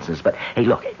appearances. But, hey,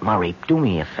 look, Murray, do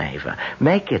me a favor.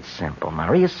 Make it simple,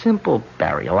 Murray. A simple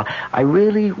burial. I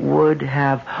really would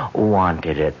have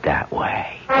wanted it that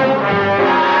way.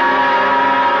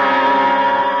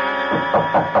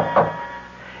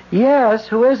 Yes,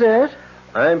 who is it?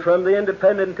 I'm from the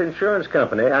Independent Insurance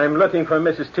Company. I'm looking for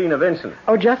Mrs. Tina Vincent.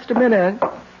 Oh, just a minute.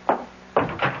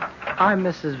 I'm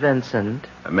Mrs. Vincent.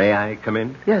 May I come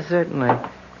in? Yes, certainly.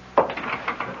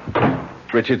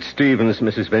 Richard Stevens,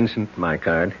 Mrs. Vincent, my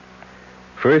card.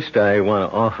 First, I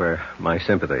want to offer my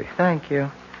sympathy. Thank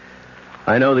you.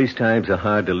 I know these times are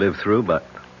hard to live through, but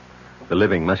the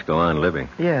living must go on living.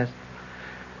 Yes.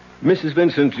 Mrs.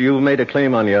 Vincent, you made a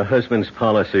claim on your husband's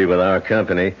policy with our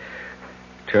company.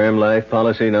 Term life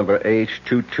policy number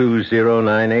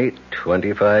H22098,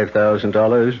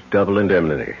 $25,000, double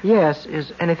indemnity. Yes.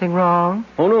 Is anything wrong?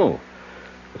 Oh, no.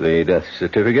 The death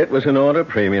certificate was in order.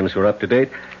 Premiums were up to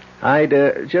date.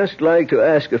 I'd just like to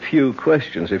ask a few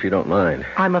questions, if you don't mind.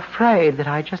 I'm afraid that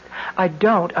I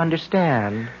don't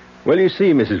understand. Well, you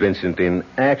see, Mrs. Vincent, in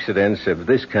accidents of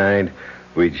this kind,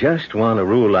 we just want to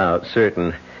rule out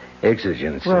certain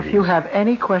exigencies. Well, if you have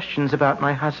any questions about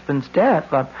my husband's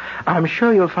death, I'm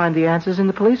sure you'll find the answers in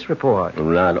the police report.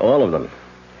 Not all of them.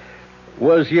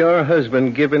 Was your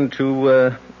husband given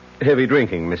to heavy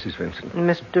drinking, Mrs. Vincent?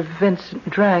 Mr. Vincent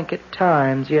drank at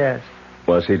times, yes.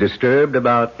 Was he disturbed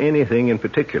about anything in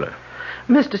particular?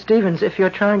 Mr. Stevens, if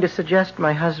you're trying to suggest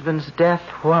my husband's death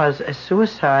was a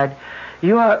suicide,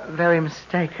 you are very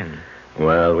mistaken.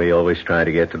 Well, we always try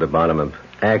to get to the bottom of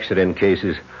accident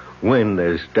cases when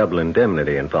there's double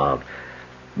indemnity involved.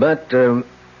 But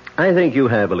I think you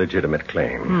have a legitimate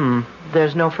claim.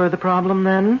 There's no further problem,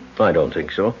 then? I don't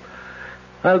think so.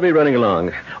 I'll be running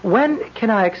along. When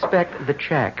can I expect the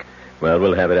check? Well,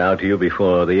 we'll have it out to you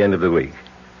before the end of the week.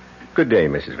 Good day,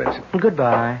 Mrs. Vincent.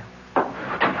 Goodbye.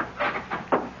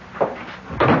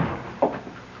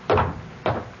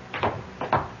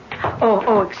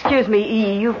 Oh, excuse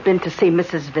me. You've been to see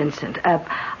Mrs. Vincent.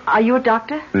 Are you a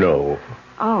doctor? No.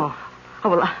 Oh,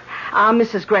 well, I'm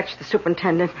Mrs. Gretsch, the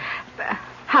superintendent.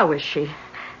 How is she?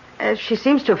 She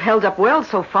seems to have held up well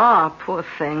so far, poor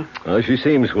thing. Oh, she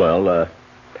seems well.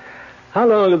 How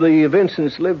long have the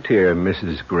Vincents lived here,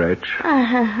 Mrs. Gretsch?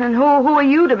 And who are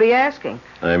you to be asking?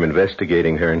 I'm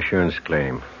investigating her insurance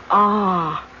claim.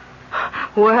 Ah.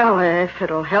 Well, if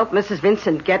it'll help Mrs.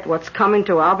 Vincent get what's coming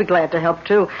to her, I'll be glad to help,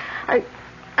 too. I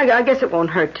guess it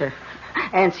won't hurt to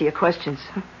answer your questions.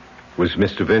 Was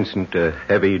Mr. Vincent a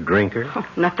heavy drinker?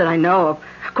 Not that I know of.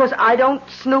 Of course, I don't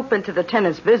snoop into the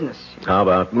tenant's business. How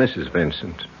about Mrs.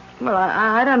 Vincent? Well,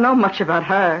 I don't know much about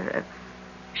her.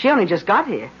 She only just got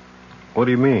here. What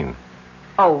do you mean?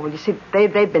 Oh, well, you see,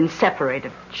 they've been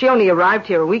separated. She only arrived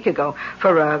here a week ago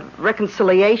for a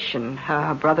reconciliation,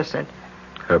 her brother said.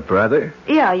 Her brother?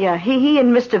 Yeah. He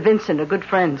and Mr. Vincent are good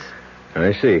friends.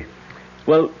 I see.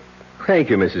 Well, thank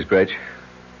you, Mrs. Gretsch.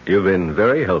 You've been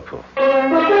very helpful.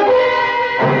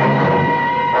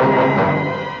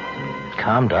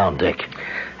 Calm down, Dick.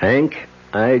 Hank,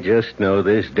 I just know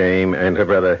this dame and her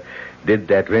brother did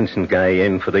that Vincent guy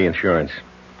in for the insurance.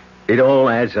 It all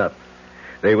adds up.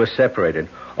 They were separated.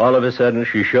 All of a sudden,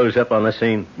 she shows up on the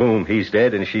scene. Boom, he's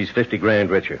dead, and she's $50,000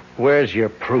 richer. Where's your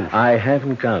proof? I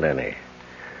haven't got any.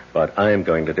 But I'm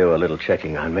going to do a little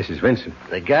checking on Mrs. Vincent.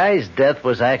 The guy's death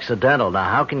was accidental. Now,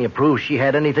 how can you prove she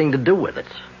had anything to do with it?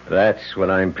 That's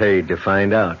what I'm paid to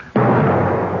find out.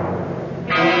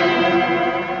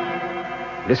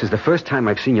 This is the first time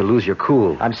I've seen you lose your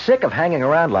cool. I'm sick of hanging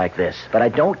around like this, but I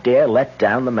don't dare let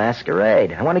down the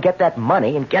masquerade. I want to get that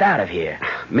money and get out of here.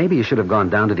 Maybe you should have gone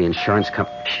down to the insurance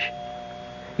company.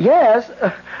 Yes,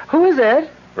 who is it?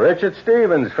 Richard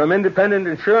Stevens from Independent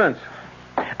Insurance.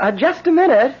 Just a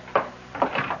minute.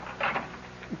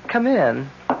 Come in.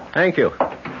 Thank you.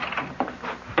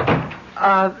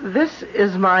 This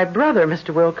is my brother,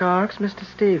 Mr. Wilcox, Mr.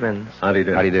 Stevens. How do you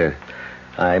do? How do you do?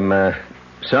 I'm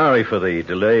sorry for the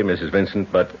delay, Mrs.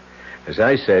 Vincent, but as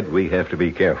I said, we have to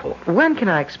be careful. When can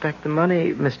I expect the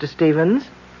money, Mr. Stevens?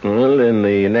 Well, in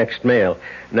the next mail.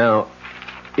 Now,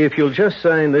 if you'll just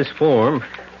sign this form.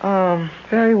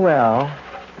 Very well.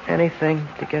 Anything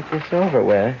to get this over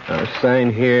with. I'll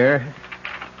sign here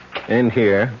and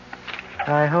here.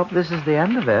 I hope this is the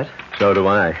end of it. So do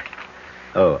I.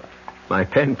 Oh, my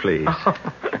pen, please.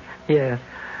 Yeah.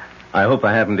 I hope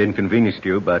I haven't inconvenienced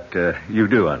you, but you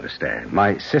do understand.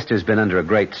 My sister's been under a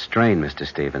great strain, Mr.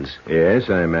 Stevens. Yes,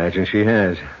 I imagine she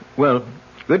has. Well,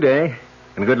 good day,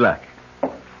 and good luck.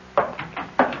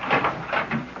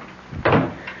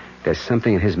 There's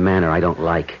something in his manner I don't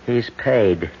like. He's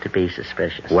paid to be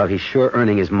suspicious. Well, he's sure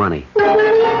earning his money.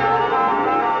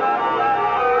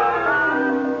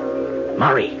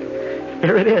 Murray,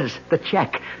 here it is, the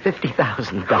check,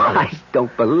 $50,000. I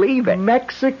don't believe it.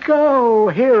 Mexico,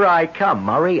 here I come.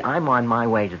 Murray, I'm on my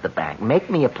way to the bank.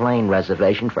 Make me a plane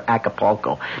reservation for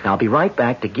Acapulco. Now, I'll be right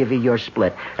back to give you your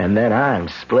split, and then I'm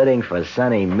splitting for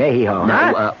sunny Mexico.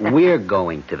 No, we're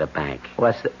going to the bank.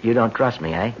 You don't trust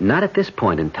me, eh? Not at this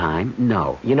point in time,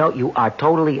 no. You know, you are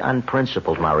totally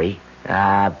unprincipled, Murray.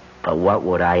 But what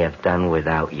would I have done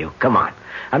without you? Come on,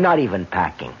 I'm not even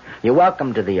packing. You're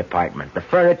welcome to the apartment, the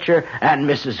furniture, and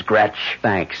Mrs. Gretsch.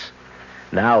 Thanks.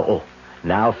 Now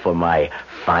for my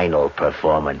final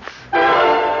performance.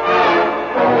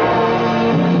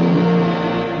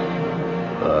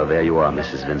 There you are,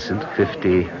 Mrs. Vincent.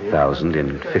 50,000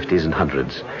 in 50s and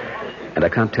hundreds. And I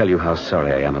can't tell you how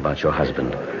sorry I am about your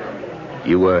husband.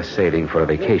 You were saving for a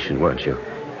vacation, weren't you?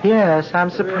 Yes,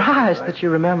 I'm surprised that you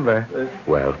remember.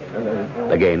 Well,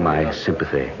 again, my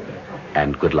sympathy.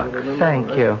 And good luck. Thank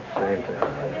you.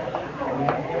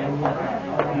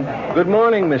 Good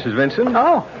morning, Mrs. Vincent.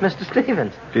 Oh, Mr.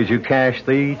 Stevens. Did you cash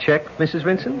the check, Mrs.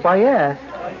 Vincent? Why, yes.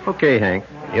 Okay, Hank.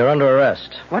 You're under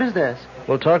arrest. What is this?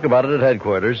 We'll talk about it at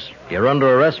headquarters. You're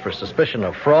under arrest for suspicion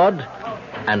of fraud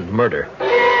and murder.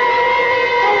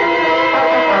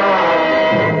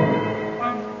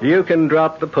 You can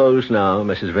drop the pose now,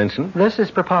 Mrs. Vincent. This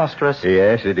is preposterous.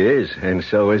 Yes, it is. And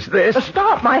so is this.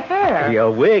 Stop, my hair.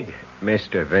 Your wig,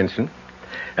 Mr. Vincent.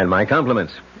 And my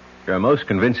compliments. You're a most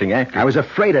convincing actor. I was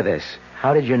afraid of this.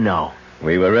 How did you know?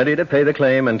 We were ready to pay the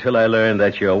claim until I learned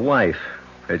that your wife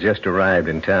had just arrived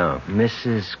in town.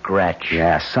 Mrs. Gretsch.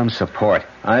 Yeah, some support.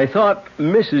 I thought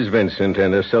Mrs. Vincent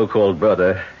and her so-called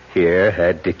brother here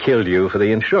had killed you for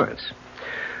the insurance.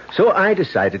 So I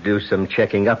decided to do some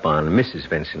checking up on Mrs.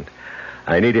 Vincent.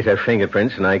 I needed her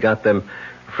fingerprints, and I got them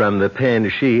from the pen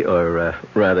she, or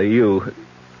rather you,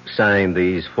 signed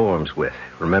these forms with.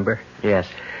 Remember? Yes.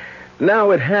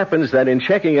 Now it happens that in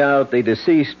checking out the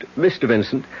deceased Mr.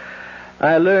 Vincent,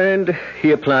 I learned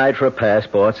he applied for a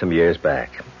passport some years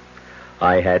back.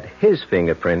 I had his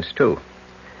fingerprints, too.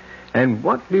 And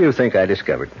what do you think I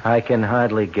discovered? I can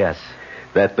hardly guess.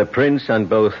 That the prints on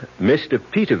both Mr.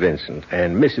 Peter Vincent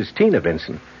and Mrs. Tina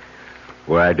Vincent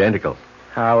were identical.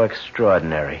 How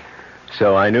extraordinary.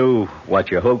 So I knew what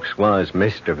your hoax was,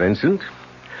 Mr. Vincent,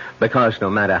 because no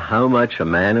matter how much a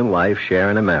man and wife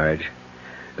share in a marriage,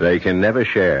 they can never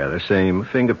share the same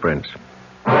fingerprints.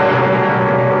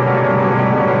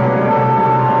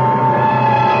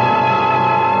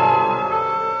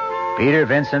 Peter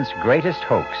Vincent's greatest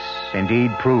hoax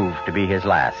indeed proved to be his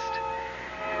last.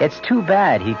 It's too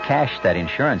bad he cashed that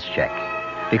insurance check,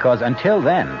 because until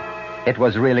then, it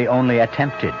was really only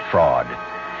attempted fraud.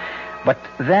 But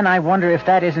then I wonder if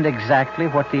that isn't exactly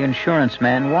what the insurance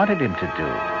man wanted him to do.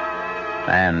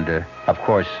 And, of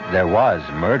course, there was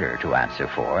murder to answer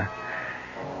for.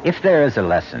 If there is a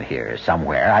lesson here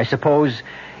somewhere, I suppose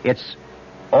it's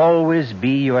always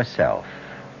be yourself.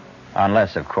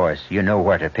 Unless, of course, you know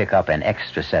where to pick up an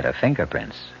extra set of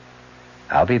fingerprints.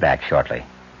 I'll be back shortly.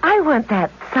 I want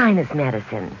that sinus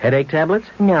medicine. Headache tablets?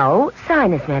 No,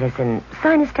 sinus medicine.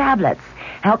 Sinus tablets.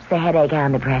 Helps the headache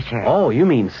and the pressure. Oh, you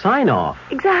mean sign-off.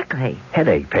 Exactly.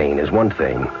 Headache pain is one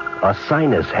thing. A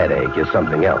sinus headache is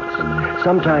something else.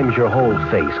 Sometimes your whole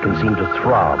face can seem to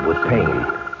throb with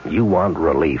pain. You want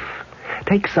relief.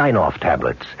 Take Sign-Off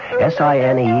tablets.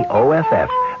 Sineoff,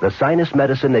 the sinus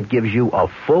medicine that gives you a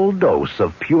full dose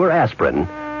of pure aspirin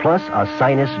plus a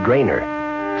sinus drainer.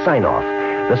 Sign-Off,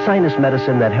 the sinus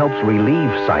medicine that helps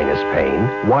relieve sinus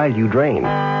pain while you drain.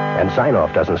 And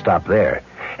Sign-Off doesn't stop there.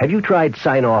 Have you tried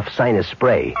Sign-Off Sinus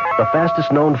Spray, the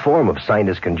fastest known form of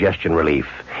sinus congestion relief?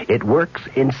 It works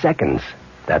in seconds.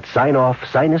 That's Sign-Off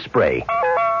Sinus Spray.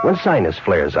 When sinus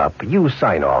flares up, use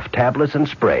Sign-Off tablets and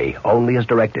spray, only as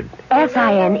directed.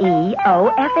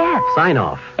 Sineoff.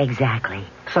 Sign-Off. Exactly.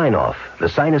 Sign-Off, the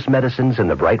sinus medicines in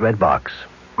the bright red box.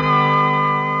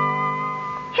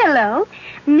 Hello,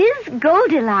 Ms.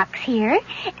 Goldilocks here,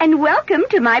 and welcome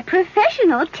to my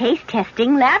professional taste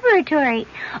testing laboratory.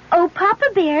 Oh, Papa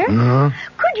Bear,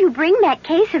 could you bring that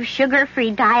case of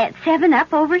sugar-free Diet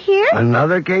 7-Up over here?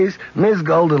 Another case? Miss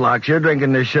Goldilocks, you're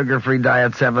drinking this sugar-free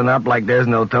Diet 7-Up like there's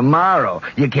no tomorrow.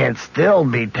 You can't still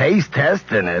be taste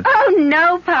testing it. Oh,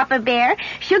 no, Papa Bear.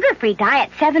 Sugar-free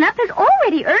Diet 7-Up has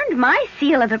already earned my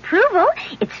seal of approval.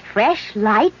 It's fresh,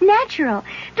 light, natural,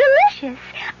 delicious.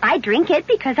 I drink it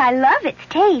because I love its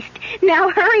taste. Now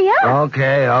hurry up.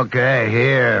 Okay,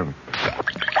 here.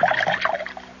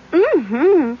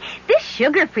 This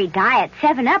sugar-free Diet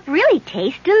 7-Up really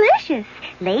tastes delicious.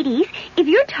 Ladies, if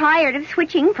you're tired of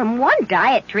switching from one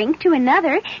diet drink to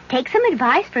another, take some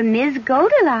advice from Ms.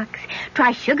 Goldilocks.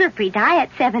 Try sugar-free Diet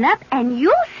 7-Up and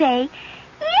you'll say,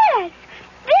 yes,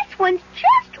 this one's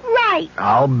just right.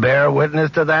 I'll bear witness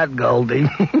to that, Goldie.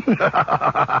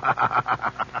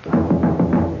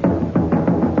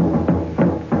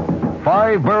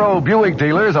 Five-borough Buick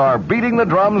dealers are beating the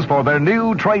drums for their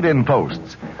new trade-in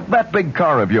posts. That big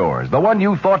car of yours, the one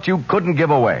you thought you couldn't give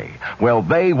away, well,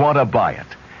 they want to buy it.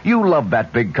 You loved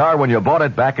that big car when you bought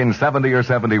it back in 70 or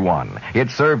 71. It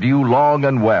served you long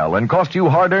and well and cost you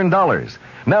hard-earned dollars.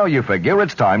 Now you figure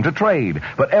it's time to trade,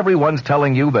 but everyone's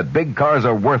telling you that big cars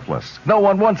are worthless. No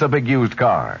one wants a big used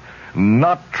car.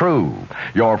 Not true.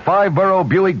 Your five-borough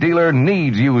Buick dealer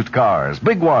needs used cars.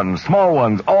 Big ones, small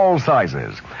ones, all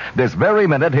sizes. This very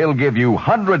minute, he'll give you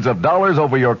hundreds of dollars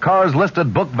over your car's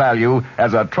listed book value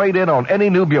as a trade-in on any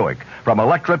new Buick, from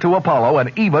Electra to Apollo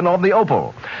and even on the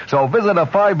Opal. So visit a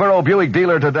five-borough Buick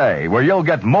dealer today, where you'll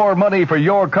get more money for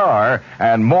your car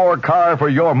and more car for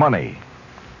your money.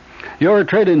 Your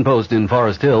trade-in post in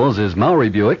Forest Hills is Maury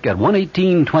Buick at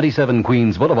 11827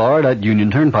 Queens Boulevard at Union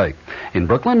Turnpike. In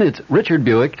Brooklyn, it's Richard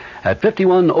Buick at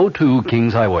 5102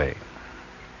 Kings Highway.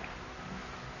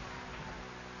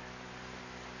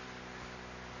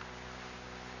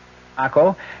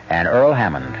 Akko and Earl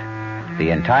Hammond.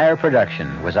 The entire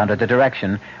production was under the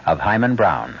direction of Hyman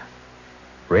Brown.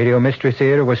 Radio Mystery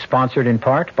Theater was sponsored in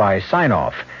part by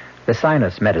Sign-Off, the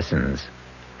Sinus Medicines,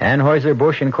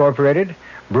 Anheuser-Busch Incorporated,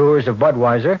 Brewers of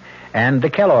Budweiser, and the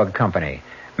Kellogg Company,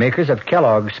 makers of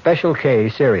Kellogg's Special K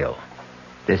cereal.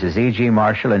 This is E.G.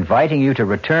 Marshall inviting you to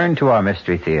return to our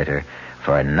Mystery Theater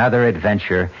for another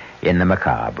adventure in the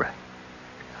macabre.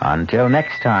 Until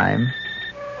next time,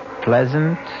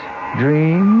 pleasant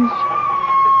dreams.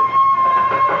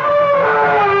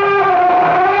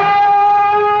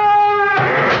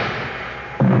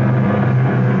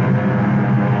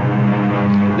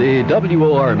 The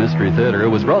WOR Mystery Theater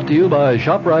was brought to you by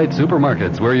ShopRite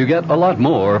Supermarkets, where you get a lot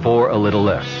more for a little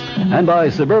less. And by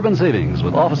Suburban Savings,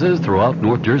 with offices throughout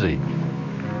North Jersey.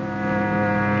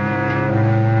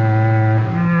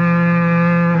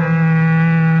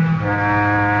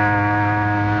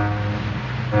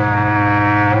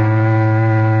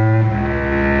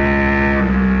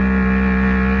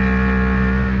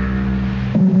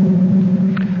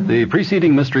 The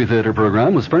preceding Mystery Theater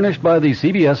program was furnished by the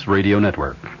CBS Radio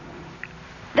Network.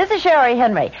 This is Sherry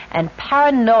Henry, and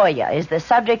paranoia is the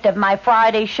subject of my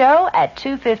Friday show at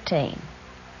 2:15.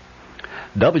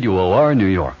 WOR New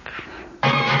York.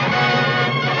 I'm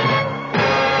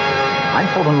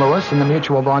Fulton Lewis in the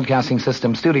Mutual Broadcasting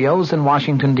System studios in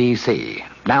Washington, D.C.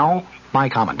 Now, my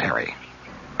commentary.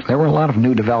 There were a lot of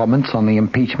new developments on the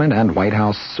impeachment and White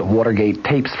House Watergate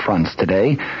tapes fronts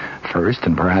today. First,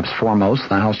 and perhaps foremost,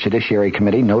 the House Judiciary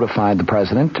Committee notified the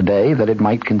president today that it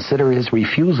might consider his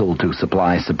refusal to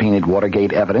supply subpoenaed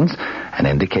Watergate evidence an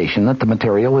indication that the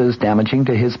material is damaging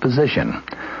to his position.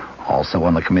 Also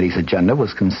on the committee's agenda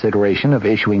was consideration of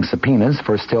issuing subpoenas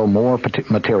for still more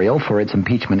material for its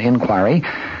impeachment inquiry.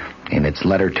 In its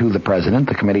letter to the president,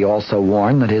 the committee also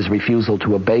warned that his refusal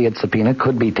to obey its subpoena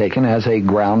could be taken as a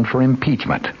ground for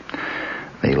impeachment.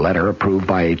 The letter, approved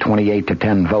by a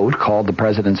 28-10 vote, called the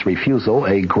president's refusal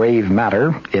a grave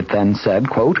matter. It then said,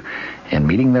 quote, "In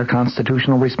meeting their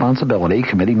constitutional responsibility,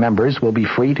 committee members will be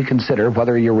free to consider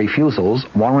whether your refusals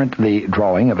warrant the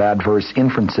drawing of adverse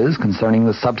inferences concerning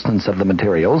the substance of the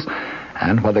materials,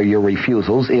 and whether your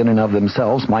refusals in and of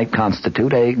themselves might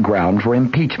constitute a ground for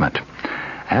impeachment."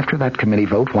 After that committee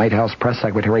vote, White House Press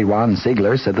Secretary Ron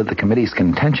Ziegler said that the committee's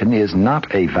contention is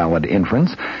not a valid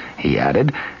inference. He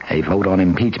added, "A vote on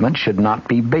impeachment should not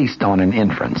be based on an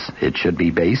inference. It should be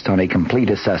based on a complete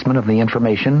assessment of the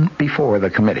information before the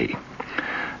committee."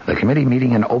 The committee,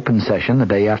 meeting in open session the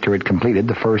day after it completed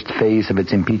the first phase of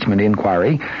its impeachment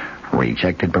inquiry,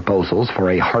 rejected proposals for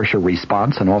a harsher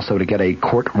response and also to get a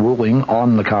court ruling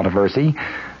on the controversy.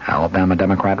 Alabama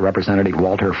Democrat Representative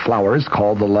Walter Flowers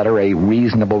called the letter a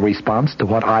reasonable response to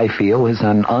what I feel is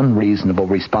an unreasonable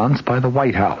response by the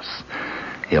White House.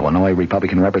 Illinois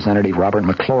Republican Representative Robert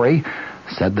McClory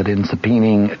said that in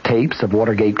subpoenaing tapes of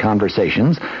Watergate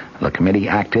conversations, the committee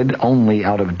acted only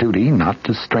out of duty, not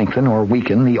to strengthen or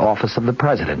weaken the office of the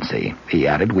presidency. He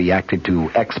added, "We acted to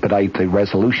expedite the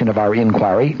resolution of our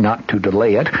inquiry, not to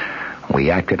delay it. We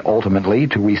acted ultimately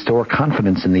to restore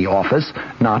confidence in the office,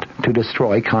 not to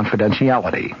destroy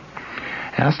confidentiality."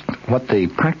 Asked what the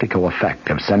practical effect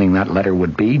of sending that letter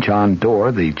would be, John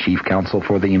Doerr, the chief counsel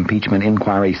for the impeachment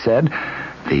inquiry, said,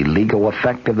 "The legal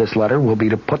effect of this letter will be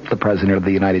to put the President of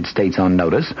the United States on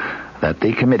notice that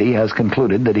the committee has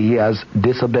concluded that he has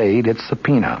disobeyed its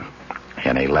subpoena."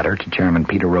 In a letter to Chairman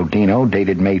Peter Rodino,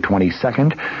 dated May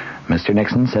 22nd, Mr.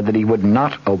 Nixon said that he would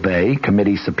not obey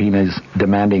committee subpoenas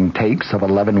demanding tapes of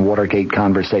 11 Watergate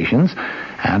conversations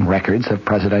and records of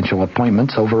presidential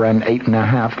appointments over an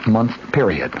 8.5-month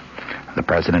period. The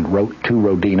president wrote to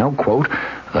Rodino, quote,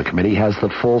 "The committee has the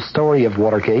full story of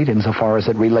Watergate insofar as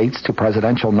it relates to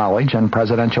presidential knowledge and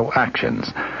presidential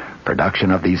actions.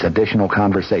 Production of these additional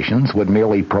conversations would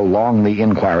merely prolong the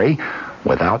inquiry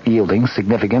without yielding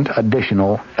significant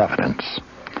additional evidence."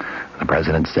 The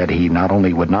president said he not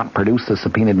only would not produce the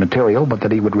subpoenaed material, but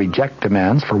that he would reject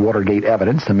demands for Watergate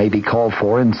evidence that may be called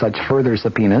for in such further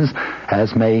subpoenas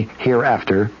as may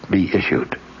hereafter be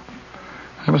issued.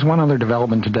 There was one other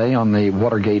development today on the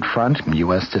Watergate front.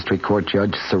 U.S. District Court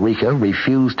Judge Sirica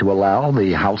refused to allow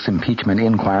the House impeachment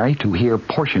inquiry to hear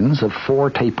portions of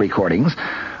 4 tape recordings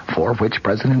for which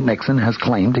President Nixon has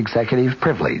claimed executive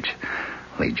privilege.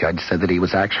 The judge said that he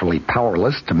was actually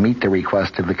powerless to meet the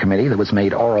request of the committee that was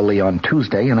made orally on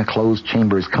Tuesday in a closed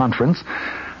chambers conference.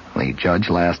 The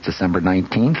judge last December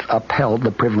 19th upheld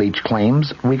the privilege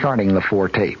claims regarding the 4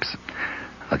 tapes.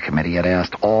 The committee had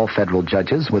asked all federal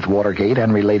judges with Watergate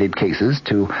and related cases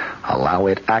to allow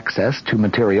it access to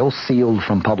material sealed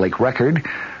from public record.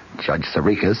 Judge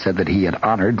Sirica said that he had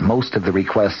honored most of the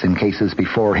requests in cases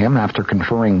before him after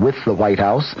conferring with the White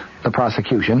House, the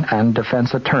prosecution, and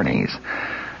defense attorneys.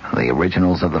 The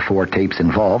originals of the 4 tapes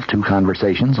involved 2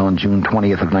 conversations on June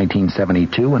 20th of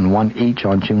 1972 and 1 each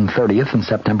on June 30th and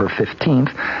September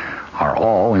 15th are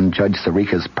all in Judge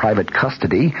Sirica's private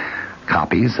custody.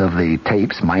 Copies of the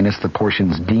tapes, minus the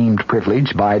portions deemed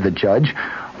privileged by the judge,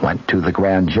 went to the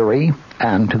grand jury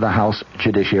and to the House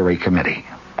Judiciary Committee.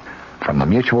 From the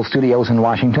Mutual Studios in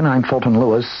Washington, I'm Fulton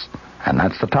Lewis, and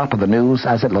that's the top of the news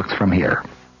as it looks from here.